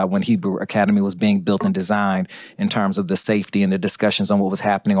was when Hebrew Academy was being built and designed, in terms of the safety and the discussions on what was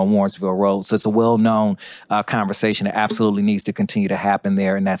happening on Warrensville Road. So it's a well-known conversation that absolutely needs to continue to happen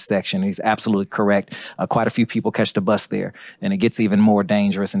there in that section. He's absolutely correct. Quite a few people catch the bus there, and it gets even more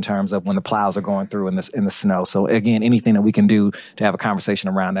dangerous in terms of when the plows are going through in the snow. So again, anything that we can do to have a conversation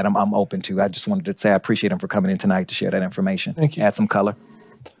around that, I'm open to. I just wanted to say I appreciate him for coming in tonight to share that information. Thank you. Add some color.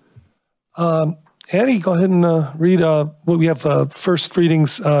 Annie, go ahead and read what we have first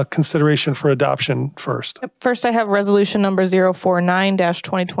readings consideration for adoption first. First, I have resolution number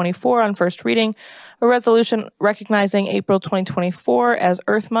 049-2024 on first reading. A resolution recognizing April 2024 as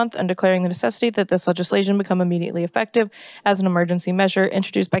Earth Month and declaring the necessity that this legislation become immediately effective as an emergency measure,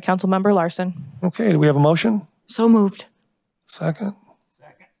 introduced by Councilmember Larson. Okay, do we have a motion? So moved. Second?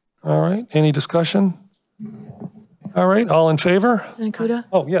 Second. All right, any discussion? All right, all in favor? President Kuda?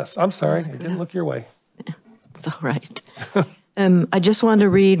 Oh, yes, I'm sorry, I didn't look your way. It's all right. I just wanted to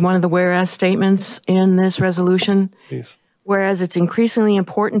read one of the whereas statements in this resolution. Please. Whereas it's increasingly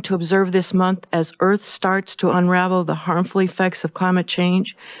important to observe this month as Earth starts to unravel the harmful effects of climate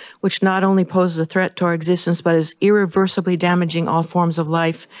change, which not only poses a threat to our existence, but is irreversibly damaging all forms of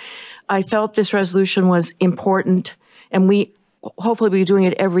life. I felt this resolution was important, and we hopefully be doing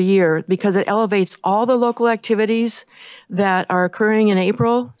it every year because it elevates all the local activities that are occurring in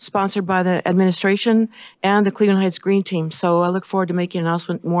April, sponsored by the administration and the Cleveland Heights Green Team. So I look forward to making an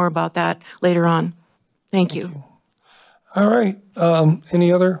announcement more about that later on. Thank you. All right,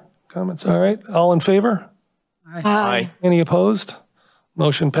 any other comments? All right, all in favor? Aye. Any opposed?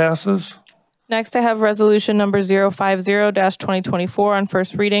 Motion passes. Next, I have resolution number 050-2024 on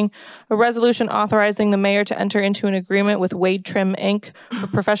first reading. A resolution authorizing the mayor to enter into an agreement with Wade Trim, Inc. for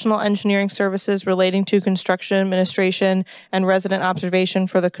professional engineering services relating to construction administration and resident observation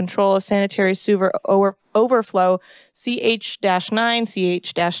for the control of sanitary sewer overflow CH-9,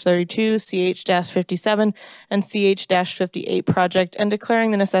 CH-32, CH-57, and CH-58 project, and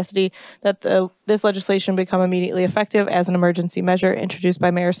declaring the necessity that this legislation become immediately effective as an emergency measure, introduced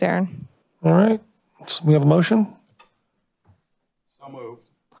by Mayor Sarin. All right, so we have a motion? So moved.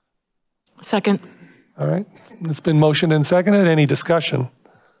 Second. All right, it's been motioned and seconded. Any discussion?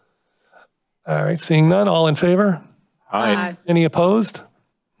 All right, seeing none, all in favor? Aye. Any opposed?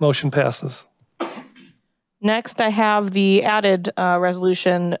 Motion passes. Next, I have the added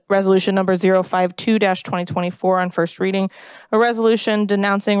resolution number 052-2024 on first reading. A resolution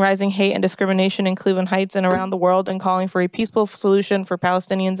denouncing rising hate and discrimination in Cleveland Heights and around the world and calling for a peaceful solution for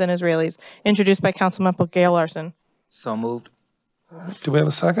Palestinians and Israelis, introduced by Councilmember Gail Larson. So moved. Do we have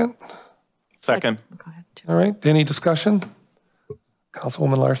a second? Second. All right, any discussion?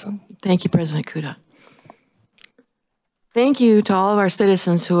 Councilwoman Larson. Thank you, President Kuda. Thank you to all of our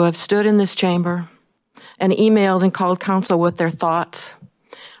citizens who have stood in this chamber and emailed and called council with their thoughts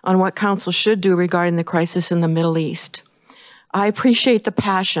on what council should do regarding the crisis in the Middle East. I appreciate the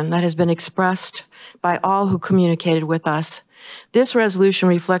passion that has been expressed by all who communicated with us. This resolution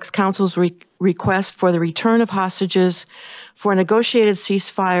reflects council's request for the return of hostages, for a negotiated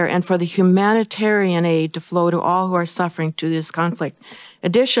ceasefire, and for the humanitarian aid to flow to all who are suffering through this conflict.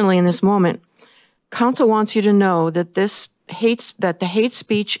 Additionally, in this moment, council wants you to know that the hate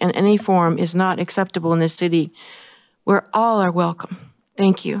speech in any form is not acceptable in this city, where all are welcome.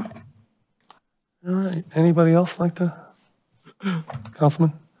 Thank you. All right, anybody else like to?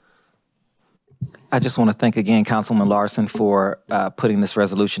 Councilman? I just want to thank again Councilman Larson for putting this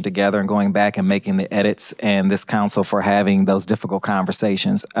resolution together and going back and making the edits, and this council for having those difficult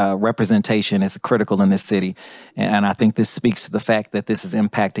conversations. Representation is critical in this city, and I think this speaks to the fact that this is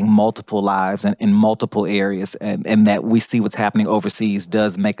impacting multiple lives and in multiple areas, and that we see what's happening overseas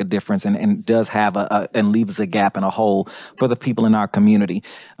does make a difference and does have and leaves a gap and a hole for the people in our community.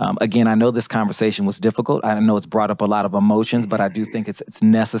 Again, I know this conversation was difficult. I know it's brought up a lot of emotions, but I do think it's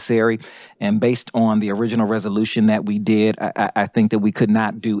necessary. And based on the original resolution that we did, I think that we could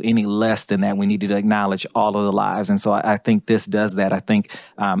not do any less than that. We needed to acknowledge all of the lives. And so I think this does that. I think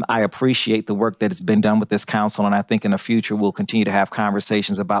I appreciate the work that has been done with this council. And I think in the future, we'll continue to have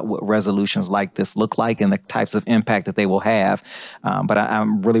conversations about what resolutions like this look like and the types of impact that they will have. But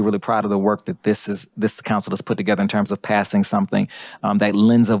I'm really, really proud of the work that this council has put together in terms of passing something that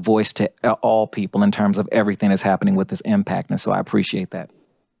lends a voice to all people in terms of everything that's happening with this impact. And so I appreciate that.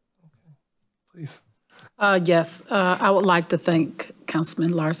 Please. Yes, I would like to thank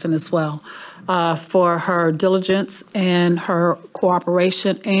Councilman Larson as well for her diligence and her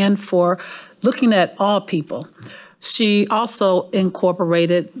cooperation and for looking at all people. She also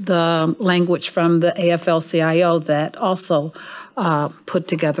incorporated the language from the AFL-CIO that also put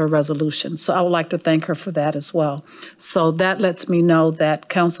together a resolution. So I would like to thank her for that as well. So that lets me know that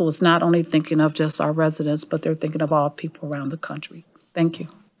council is not only thinking of just our residents, but they're thinking of all people around the country. Thank you.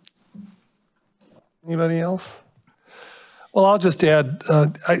 Anybody else? Well, I'll just add,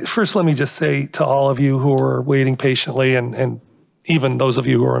 first let me just say to all of you who are waiting patiently and even those of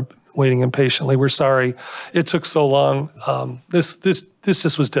you who are waiting impatiently, we're sorry it took so long. This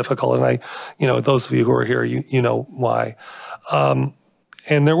just was difficult, and those of you who are here, you know why.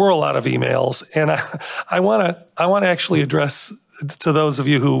 And there were a lot of emails, and I want to actually address to those of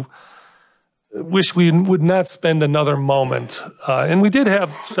you who wish we would not spend another moment, and we did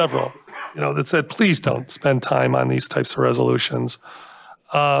have several, that said, please don't spend time on these types of resolutions.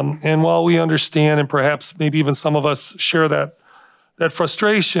 And while we understand, and perhaps maybe even some of us share that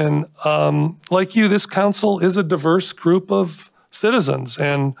frustration, like you, this council is a diverse group of citizens,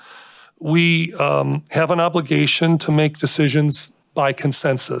 and we have an obligation to make decisions by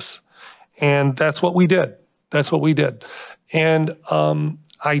consensus. And that's what we did. That's what we did. And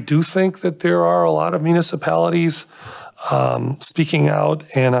I do think that there are a lot of municipalities speaking out,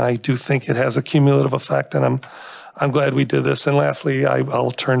 and I do think it has a cumulative effect, and I'm glad we did this. And lastly,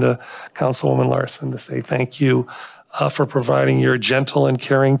 I'll turn to Councilwoman Larson to say thank you for providing your gentle and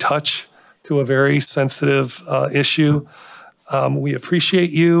caring touch to a very sensitive issue. We appreciate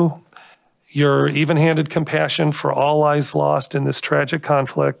you. Your even-handed compassion for all lives lost in this tragic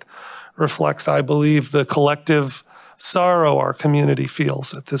conflict reflects, I believe, the collective sorrow our community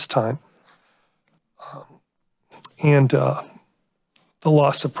feels at this time. And the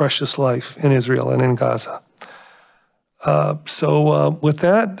loss of precious life in Israel and in Gaza. So with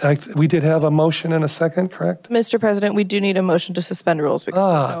that, we did have a motion and a second, correct? Mr. President, we do need a motion to suspend rules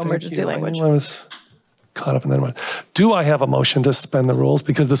because there's no emergency language. I was caught up in that one. Do I have a motion to suspend the rules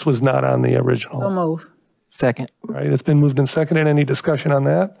because this was not on the original? So move. Second. All right, it's been moved and seconded. Any discussion on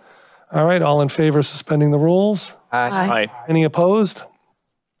that? All right, all in favor of suspending the rules? Aye. Any opposed?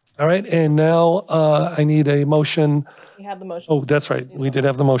 All right, and now I need a motion. We had the motion. Oh, that's right. We did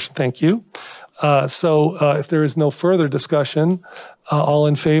have the motion. Thank you. So if there is no further discussion, all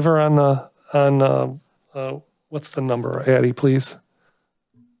in favor on what's the number, Addie, please?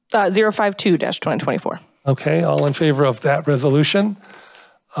 052-2024. Okay, all in favor of that resolution,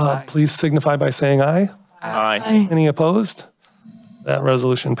 please signify by saying aye. Aye. Any opposed? That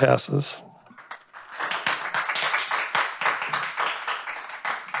resolution passes.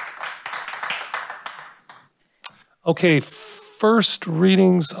 Okay, first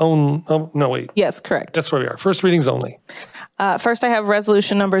readings only. Oh, no, wait. Yes, correct. That's where we are. First readings only. First, I have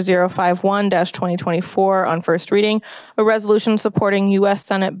resolution number 051-2024 on first reading, a resolution supporting U.S.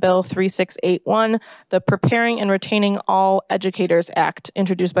 Senate Bill 3681, the Preparing and Retaining All Educators Act,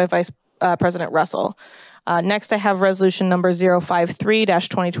 introduced by Vice President Russell. Next, I have resolution number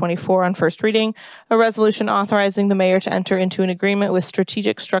 053-2024 on first reading, a resolution authorizing the mayor to enter into an agreement with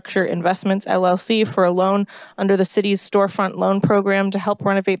Strategic Structure Investments, LLC, for a loan under the city's storefront loan program to help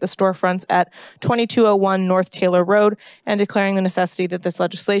renovate the storefronts at 2201 North Taylor Road, and declaring the necessity that this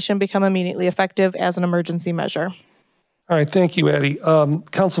legislation become immediately effective as an emergency measure. All right, thank you, Addie.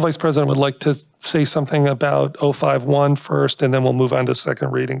 Council Vice President would like to say something about 051 first, and then we'll move on to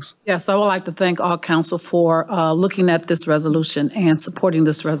second readings. Yes, I would like to thank all council for looking at this resolution and supporting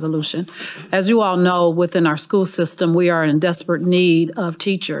this resolution. As you all know, within our school system, we are in desperate need of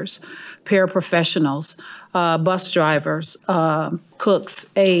teachers, paraprofessionals, bus drivers, cooks,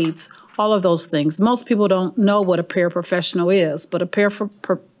 aides, all of those things. Most people don't know what a paraprofessional is, but a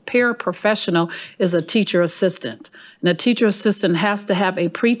paraprofessional is a teacher assistant. And a teacher assistant has to have a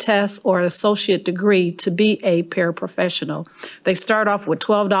pre-test or associate degree to be a paraprofessional. They start off with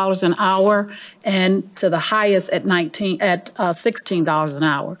 $12 an hour and to the highest at $16 an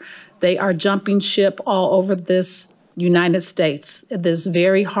hour. They are jumping ship all over this United States. It is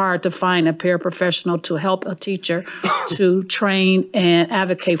very hard to find a paraprofessional to help a teacher to train and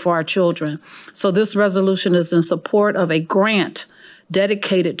advocate for our children. So this resolution is in support of a grant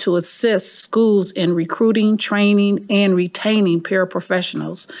dedicated to assist schools in recruiting, training, and retaining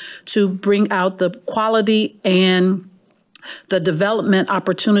paraprofessionals to bring out the quality and the development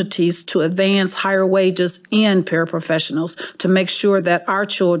opportunities to advance higher wages in paraprofessionals to make sure that our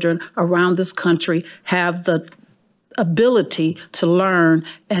children around this country have the ability to learn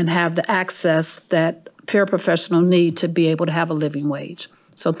and have the access that paraprofessionals need to be able to have a living wage.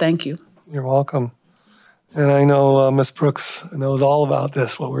 So thank you. You're welcome. And I know Ms. Brooks knows all about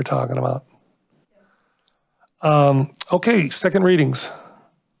this, what we're talking about. Okay, second readings.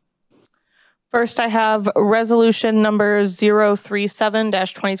 First, I have resolution number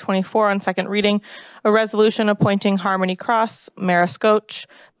 037-2024 on second reading, a resolution appointing Harmony Cross, Mara Scotch,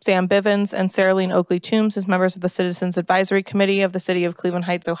 Sam Bivens, and Sarah Lene Oakley Toombs as members of the Citizens Advisory Committee of the City of Cleveland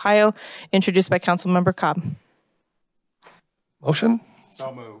Heights, Ohio, introduced by Councilmember Cobb. Motion?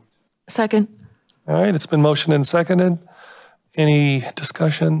 So moved. Second. All right, it's been motioned and seconded. Any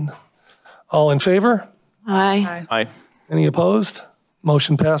discussion? All in favor? Aye. Aye. Any opposed?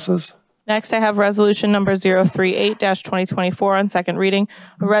 Motion passes. Next, I have resolution number 038-2024 on second reading,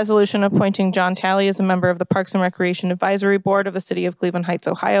 a resolution appointing John Talley as a member of the Parks and Recreation Advisory Board of the City of Cleveland Heights,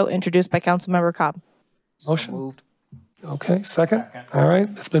 Ohio, introduced by Councilmember Cobb. Motion. Moved. Okay, second. All right,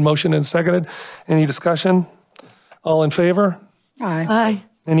 it's been motioned and seconded. Any discussion? All in favor? Aye. Aye.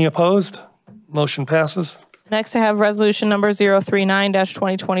 Any opposed? Motion passes. Next, I have resolution number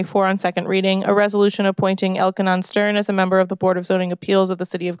 039-2024 on second reading, a resolution appointing Elkanon Stern as a member of the Board of Zoning Appeals of the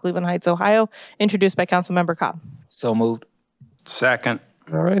City of Cleveland Heights, Ohio, introduced by Councilmember Cobb. So moved. Second.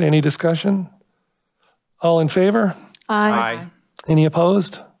 All right, any discussion? All in favor? Aye. Any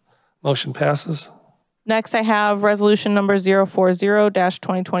opposed? Motion passes. Next, I have resolution number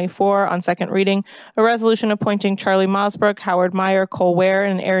 040-2024 on second reading, a resolution appointing Charlie Mosbrook, Howard Meyer, Cole Ware,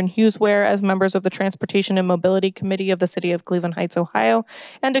 and Aaron Hughes Ware as members of the Transportation and Mobility Committee of the City of Cleveland Heights, Ohio,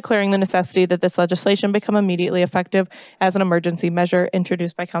 and declaring the necessity that this legislation become immediately effective as an emergency measure,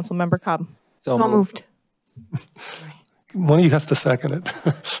 introduced by Councilmember Cobb. So moved. One of you has to second it.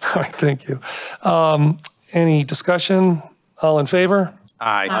 All right, thank you. Any discussion? All in favor?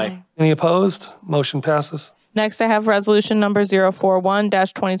 Aye. Any opposed? Motion passes. Next, I have resolution number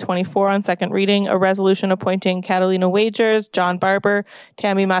 041-2024 on second reading, a resolution appointing Catalina Wagers, John Barber,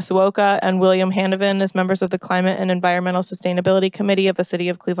 Tammy Masuoka, and William Hanovan as members of the Climate and Environmental Sustainability Committee of the City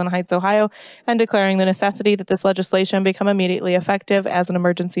of Cleveland Heights, Ohio, and declaring the necessity that this legislation become immediately effective as an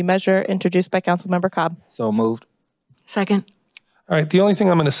emergency measure, introduced by Councilmember Cobb. So moved. Second. All right, the only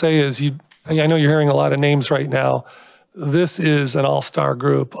thing I'm going to say is I know you're hearing a lot of names right now. This is an all-star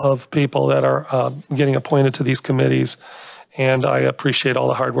group of people that are getting appointed to these committees, and I appreciate all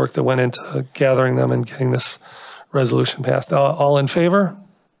the hard work that went into gathering them and getting this resolution passed. All in favor?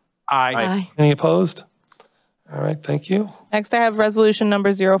 Aye. Any opposed? All right, thank you. Next, I have resolution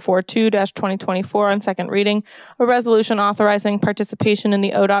number 042-2024 on second reading, a resolution authorizing participation in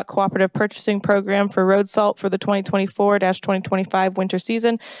the ODOT Cooperative Purchasing Program for road salt for the 2024-2025 winter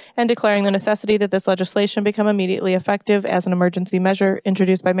season, and declaring the necessity that this legislation become immediately effective as an emergency measure,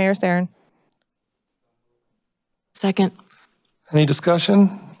 introduced by Mayor Sarin. Second. Any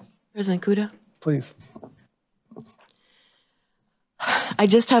discussion? President Kuda? Please. I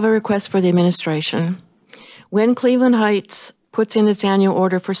just have a request for the administration. When Cleveland Heights puts in its annual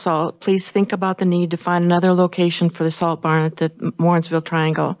order for salt, please think about the need to find another location for the salt barn at the Morrinsville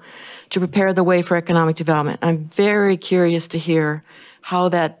Triangle to prepare the way for economic development. I'm very curious to hear how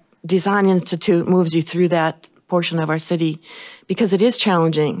that Design Institute moves you through that portion of our city, because it is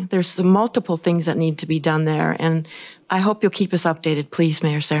challenging. There's some multiple things that need to be done there, and I hope you'll keep us updated, please,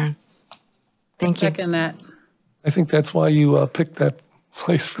 Mayor Sarin. Thank you. Second that. I think that's why you picked that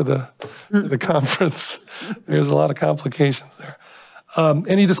place for the conference. There's a lot of complications there.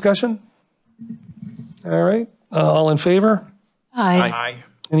 Any discussion? All right. All in favor? Aye.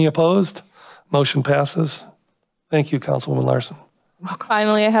 Any opposed? Motion passes. Thank you, Councilwoman Larson.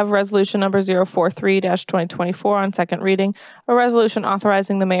 Finally, I have resolution number 043-2024 on second reading, a resolution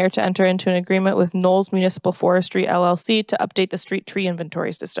authorizing the mayor to enter into an agreement with Knowles Municipal Forestry, LLC to update the street tree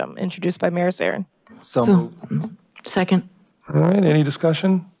inventory system, introduced by Mayor Sarin. So moved. Second. All right, any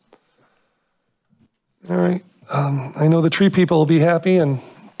discussion? All right. I know the tree people will be happy, and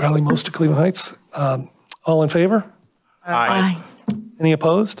probably most of Cleveland Heights. All in favor? Aye. Any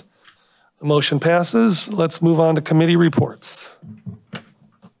opposed? The motion passes. Let's move on to committee reports.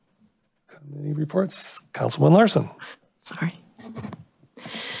 Committee reports. Councilman Larson. Sorry.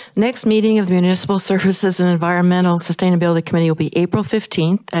 Next meeting of the Municipal Services and Environmental Sustainability Committee will be April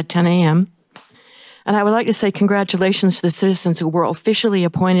 15th at 10 a.m. And I would like to say congratulations to the citizens who were officially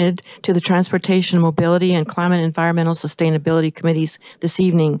appointed to the Transportation, Mobility, and Climate and Environmental Sustainability Committees this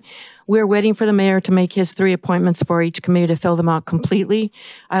evening. We're waiting for the mayor to make his 3 appointments for each committee to fill them out completely.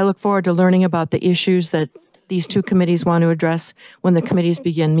 I look forward to learning about the issues that these 2 committees want to address when the committees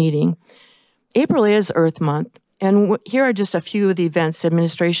begin meeting. April is Earth Month, and here are just a few of the events the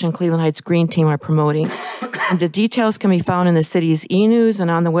administration Cleveland Heights Green Team are promoting. And the details can be found in the city's e-news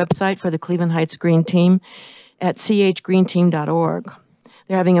and on the website for the Cleveland Heights Green Team at chgreenteam.org.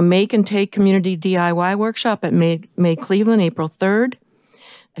 They're having a Make and Take Community DIY workshop at Made Cleveland April 3rd,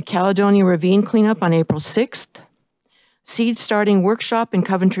 a Caledonia Ravine cleanup on April 6th, seed starting workshop in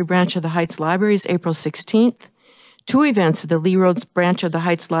Coventry branch of the Heights Libraries April 16th, 2 events at the Lee Roads branch of the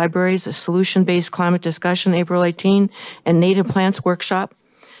Heights Libraries, a solution-based climate discussion April 18, and native plants workshop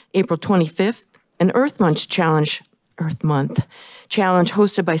April 25th, an Earth Month challenge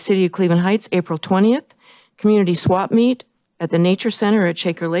hosted by City of Cleveland Heights April 20th, community swap meet at the Nature Center at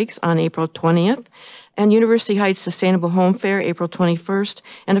Shaker Lakes on April 20th, and University Heights Sustainable Home Fair April 21st,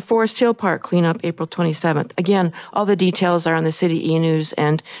 and a Forest Hill Park cleanup April 27th. Again, all the details are on the City e-news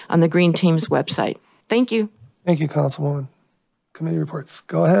and on the Green Team's website. Thank you. Thank you, Councilwoman. Committee reports.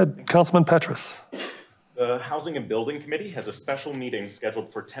 Go ahead. Councilman Petrus. The Housing and Building Committee has a special meeting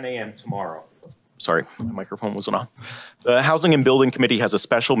scheduled for 10 a.m. tomorrow. Sorry, my microphone wasn't on. The Housing and Building Committee has a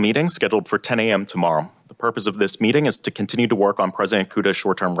special meeting scheduled for 10 a.m. tomorrow. The purpose of this meeting is to continue to work on President Kuda's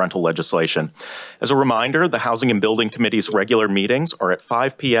short-term rental legislation. As a reminder, the Housing and Building Committee's regular meetings are at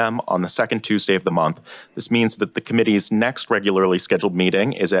 5 p.m. on the second Tuesday of the month. This means that the committee's next regularly scheduled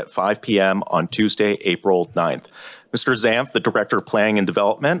meeting is at 5 p.m. on Tuesday, April 9th. Mr. Zanf, the Director of Planning and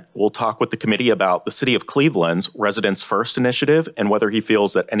Development, will talk with the committee about the City of Cleveland's Residents First initiative and whether he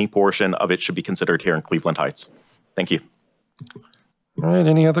feels that any portion of it should be considered here in Cleveland Heights. Thank you. All right,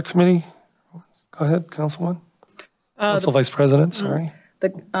 any other committee? Go ahead, Councilwoman. Council Vice President, sorry. The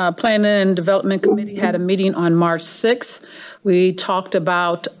Planning and Development Committee had a meeting on March 6th. We talked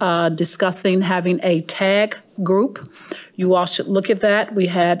about discussing having a tag group. You all should look at that. We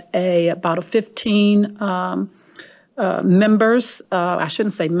had about 15 members, I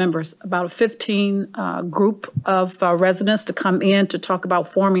shouldn't say members, about a 15 group of residents to come in to talk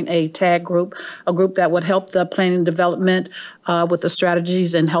about forming a tag group, a group that would help the planning and development with the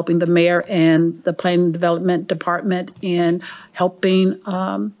strategies and helping the mayor and the planning and development department in helping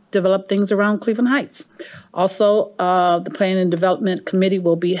develop things around Cleveland Heights. Also, the Planning and Development Committee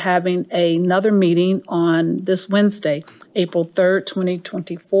will be having another meeting on this Wednesday, April 3rd,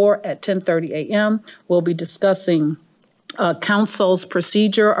 2024 at 10:30 a.m. We'll be discussing council's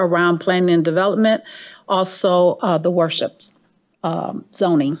procedure around planning and development, also the worship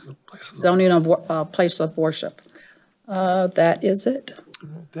zoning of place of worship. That is it.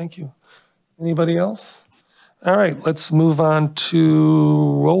 Thank you. Anybody else? All right, let's move on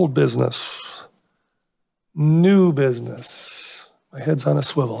to old business. New business. My head's on a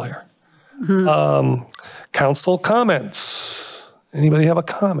swivel here. Council comments. Anybody have a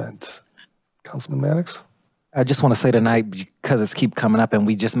comment? Councilman Maddox? I just want to say tonight, because it's keep coming up and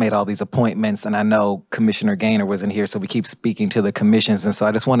we just made all these appointments, and I know Commissioner Gaynor wasn't here, so we keep speaking to the commissions. And so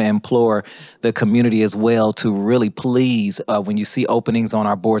I just want to implore the community as well to really please, when you see openings on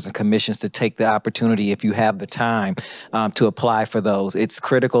our boards and commissions, to take the opportunity, if you have the time, to apply for those. It's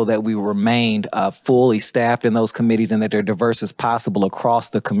critical that we remain fully staffed in those committees and that they're diverse as possible across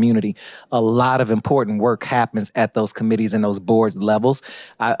the community. A lot of important work happens at those committees and those boards levels.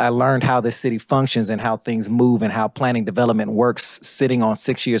 I learned how this city functions and how things move and how planning development works sitting on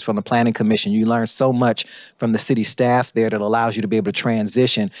 6 years from the Planning Commission. You learn so much from the city staff there that allows you to be able to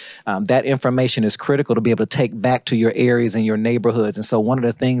transition. That information is critical to be able to take back to your areas and your neighborhoods. And so one of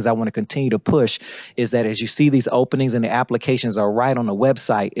the things I want to continue to push is that as you see these openings and the applications are right on the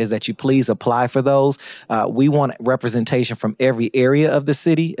website, is that you please apply for those. We want representation from every area of the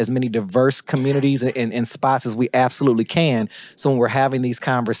city, as many diverse communities and spots as we absolutely can. So when we're having these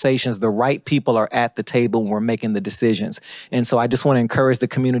conversations, the right people are at the table. we're making the decisions. And so I just want to encourage the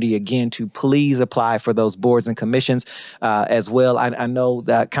community again to please apply for those boards and commissions as well. I know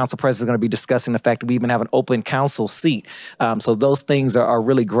that Council President is going to be discussing the fact that we even have an open council seat. So those things are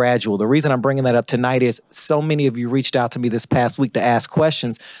really gradual. The reason I'm bringing that up tonight is so many of you reached out to me this past week to ask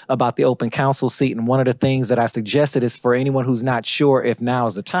questions about the open council seat. And one of the things that I suggested is for anyone who's not sure if now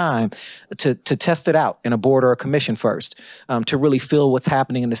is the time to test it out in a board or a commission first, to really feel what's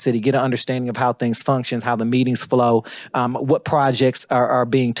happening in the city, get an understanding of how things function, how the meetings flow, what projects are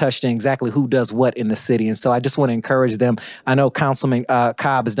being touched, and exactly who does what in the city. And so I just want to encourage them. I know Councilman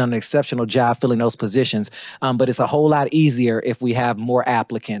Cobb has done an exceptional job filling those positions, but it's a whole lot easier if we have more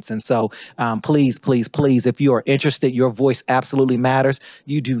applicants. And so please, please, please, if you are interested, your voice absolutely matters.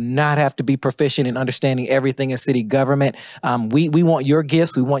 You do not have to be proficient in understanding everything in city government. We want your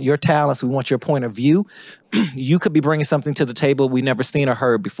gifts. We want your talents. We want your point of view. You could be bringing something to the table we've never seen or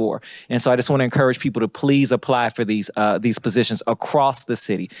heard before. And so I just want to encourage people to please apply for these positions across the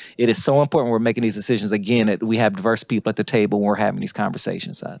city. It is so important we're making these decisions, again, that we have diverse people at the table when we're having these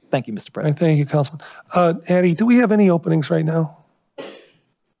conversations. Thank you, Mr. President. Thank you, Councilman. Addie, do we have any openings right now?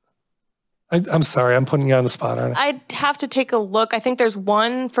 I'm sorry, I'm putting you on the spot, aren't I? I'd have to take a look. I think there's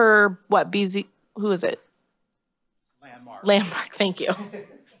one for what, BZ, who is it? Landmark, thank you.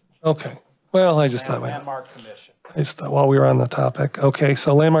 Okay. Well, I just thought. Landmark Commission. I just thought while we were on the topic. Okay,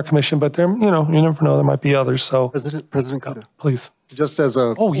 so Landmark Commission, but there, you never know, there might be others, so. President Kuda. Please. Just as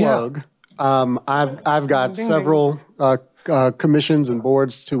a plug, I've got several commissions and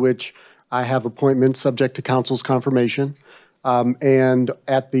boards to which I have appointments subject to council's confirmation. And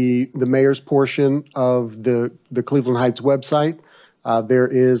at the mayor's portion of the Cleveland Heights website, there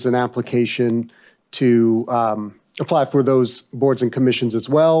is an application to apply for those boards and commissions as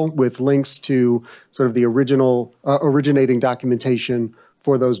well, with links to sort of the originating documentation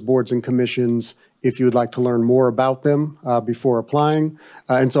for those boards and commissions if you would like to learn more about them before applying.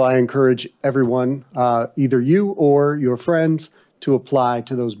 And so I encourage everyone, either you or your friends, to apply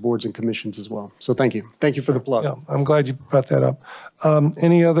to those boards and commissions as well. So thank you. Thank you for the plug. Yeah, I'm glad you brought that up.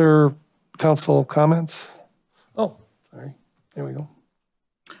 Any other council comments? Oh, sorry. Here we go.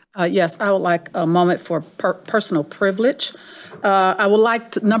 Yes, I would like a moment for personal privilege. I would like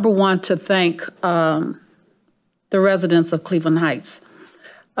to, number one, to thank the residents of Cleveland Heights.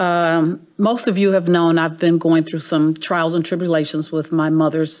 Most of you have known I've been going through some trials and tribulations with my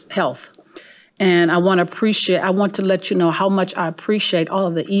mother's health. And I want to let you know how much I appreciate all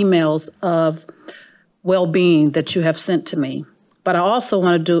of the emails of well-being that you have sent to me. But I also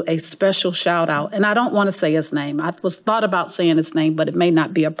want to do a special shout out, and I don't want to say his name. I was thought about saying his name, but it may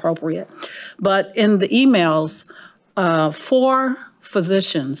not be appropriate. But in the emails, 4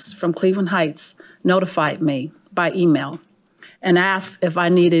 physicians from Cleveland Heights notified me by email and asked if I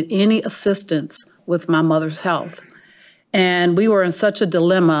needed any assistance with my mother's health. And we were in such a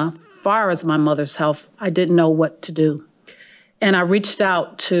dilemma as far as my mother's health, I didn't know what to do. And I reached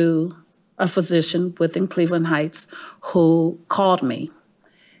out to a physician within Cleveland Heights who called me,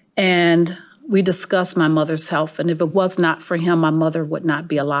 and we discussed my mother's health. And if it was not for him, my mother would not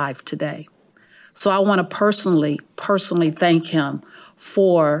be alive today. So I want to personally thank him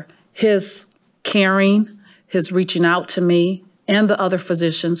for his caring, his reaching out to me, and the other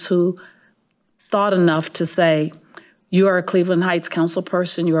physicians who thought enough to say, you are a Cleveland Heights council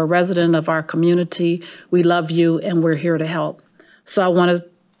person, you're a resident of our community, we love you, and we're here to help. So I want to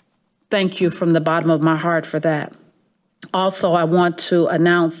thank you from the bottom of my heart for that. Also, I want to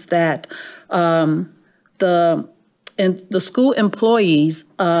announce that the school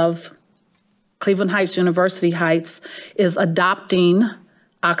employees of Cleveland Heights University Heights is adopting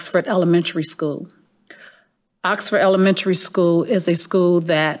Oxford Elementary School. Oxford Elementary School is a school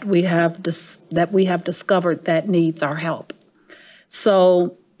that we have discovered that needs our help.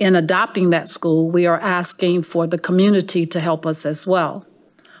 So in adopting that school, we are asking for the community to help us as well.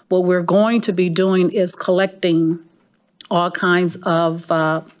 What we're going to be doing is collecting all kinds of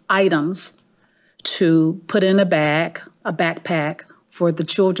items to put in a backpack for the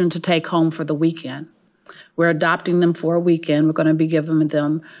children to take home for the weekend. We're adopting them for a weekend. We're going to be giving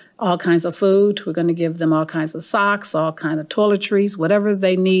them all kinds of food. We're going to give them all kinds of socks, all kinds of toiletries, whatever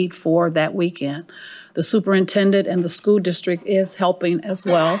they need for that weekend. The superintendent and the school district is helping as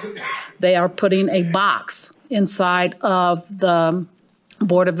well. They are putting a box inside of the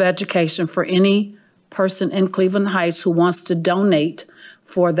Board of Education for any person in Cleveland Heights who wants to donate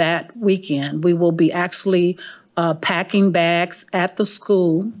for that weekend. We will be actually packing bags at the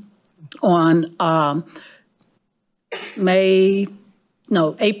school on April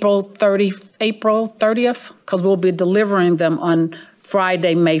 30th, because we'll be delivering them on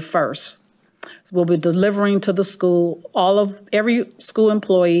Friday, May 1st. We'll be delivering to the school, every school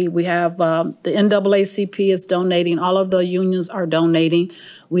employee. We have the NAACP is donating. All of the unions are donating.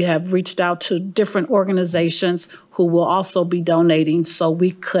 We have reached out to different organizations who will also be donating, so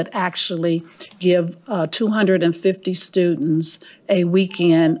we could actually give 250 students a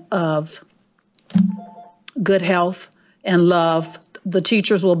weekend of good health and love. The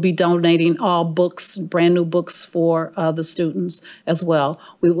teachers will be donating all books, brand new books for the students as well.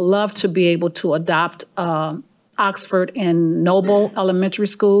 We would love to be able to adopt Oxford and Noble Elementary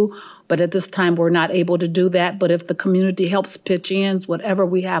School, but at this time we're not able to do that. But if the community helps pitch in, whatever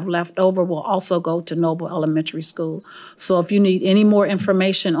we have left over will also go to Noble Elementary School. So if you need any more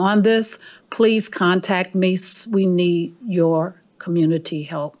information on this, please contact me. We need your community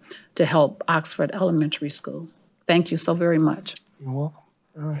help to help Oxford Elementary School. Thank you so very much. You're welcome.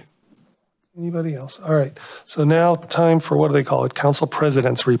 All right. Anybody else? All right. So now time for, what do they call it? Council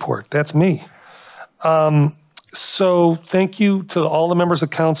President's Report. That's me. So thank you to all the members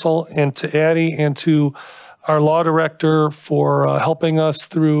of council and to Addie and to our law director for helping us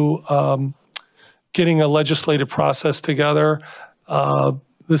through getting a legislative process together.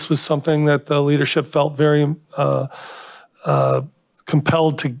 This was something that the leadership felt very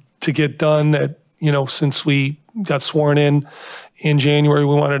compelled to get done. That, you know, since we got sworn in January,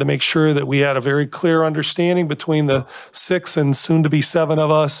 we wanted to make sure that we had a very clear understanding between the 6 and soon to be 7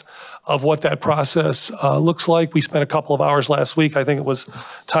 of us of what that process looks like. We spent a couple of hours last week. I think it was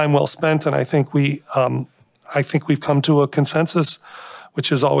time well spent, and I think we've come to a consensus,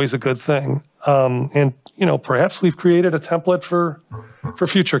 which is always a good thing. And you know, perhaps we've created a template for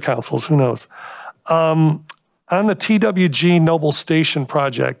future councils. Who knows? On the TWG Noble Station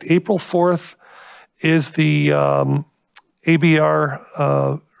project, April 4th is the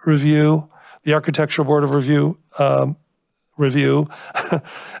ABR review, the Architectural Board of Review review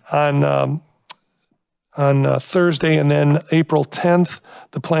on Thursday, and then April 10th,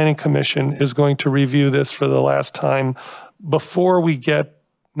 the Planning Commission is going to review this for the last time before we get,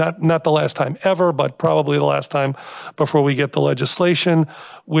 not the last time ever, but probably the last time before we get the legislation,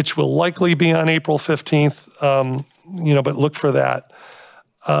 which will likely be on April 15th, you know, but look for that.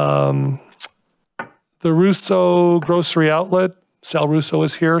 The Russo Grocery Outlet, Sal Russo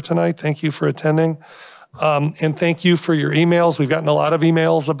is here tonight. Thank you for attending. And thank you for your emails. We've gotten a lot of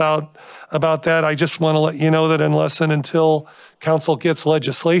emails about that. I just want to let you know that unless and until council gets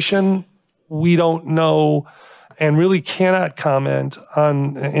legislation, we don't know and really cannot comment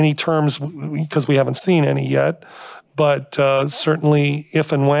on any terms because we haven't seen any yet. But certainly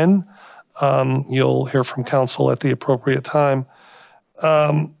if and when, you'll hear from council at the appropriate time.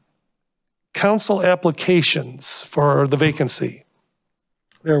 Council applications for the vacancy.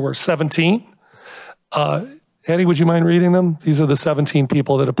 There were 17. Addie, would you mind reading them? These are the 17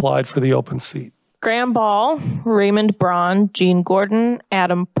 people that applied for the open seat. Graham Ball, Raymond Braun, Gene Gordon,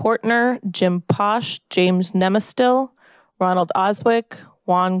 Adam Portner, Jim Posh, James Nemistil, Ronald Oswick,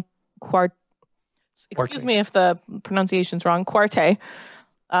 Juan Quarte. Excuse me if the pronunciation's wrong. Quarte,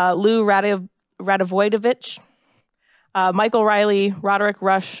 Lou Radavoidovich, Michael Riley, Roderick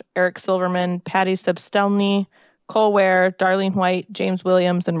Rush, Eric Silverman, Patty Substelny, Cole Ware, Darlene White, James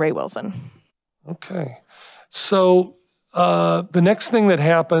Williams, and Ray Wilson. Okay. So the next thing that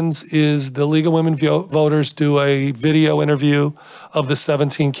happens is the League of Women Voters do a video interview of the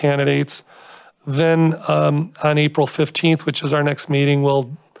 17 candidates. Then on April 15th, which is our next meeting,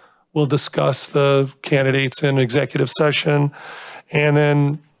 we'll discuss the candidates in executive session. And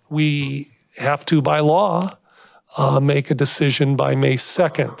then we have to, by law, make a decision by May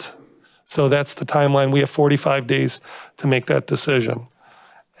 2nd. So that's the timeline. We have 45 days to make that decision.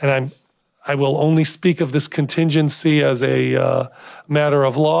 And I will only speak of this contingency as a matter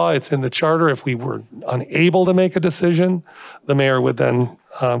of law. It's in the charter. If we were unable to make a decision, the mayor would then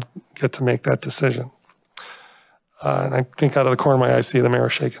get to make that decision. And I think out of the corner of my eye, I see the mayor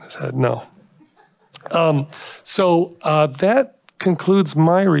shaking his head no. So that concludes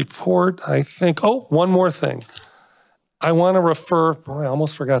my report, I think. Oh, one more thing. I want to refer, boy, I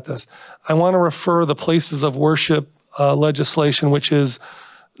almost forgot this. I want to refer the places of worship legislation, which is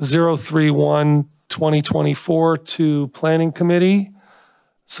 031-2024 to Planning Committee.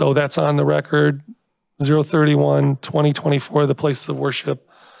 So that's on the record. 031-2024, the places of worship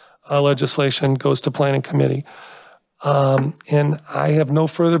legislation goes to Planning Committee. And I have no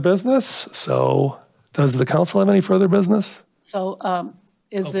further business. So does the council have any further business? So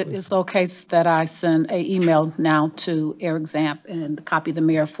it's okay that I send an email now to Eric Zamp and copy the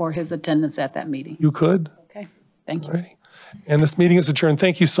mayor for his attendance at that meeting? You could. Okay, thank you. Alrighty. And this meeting is adjourned.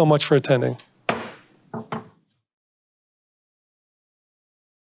 Thank you so much for attending.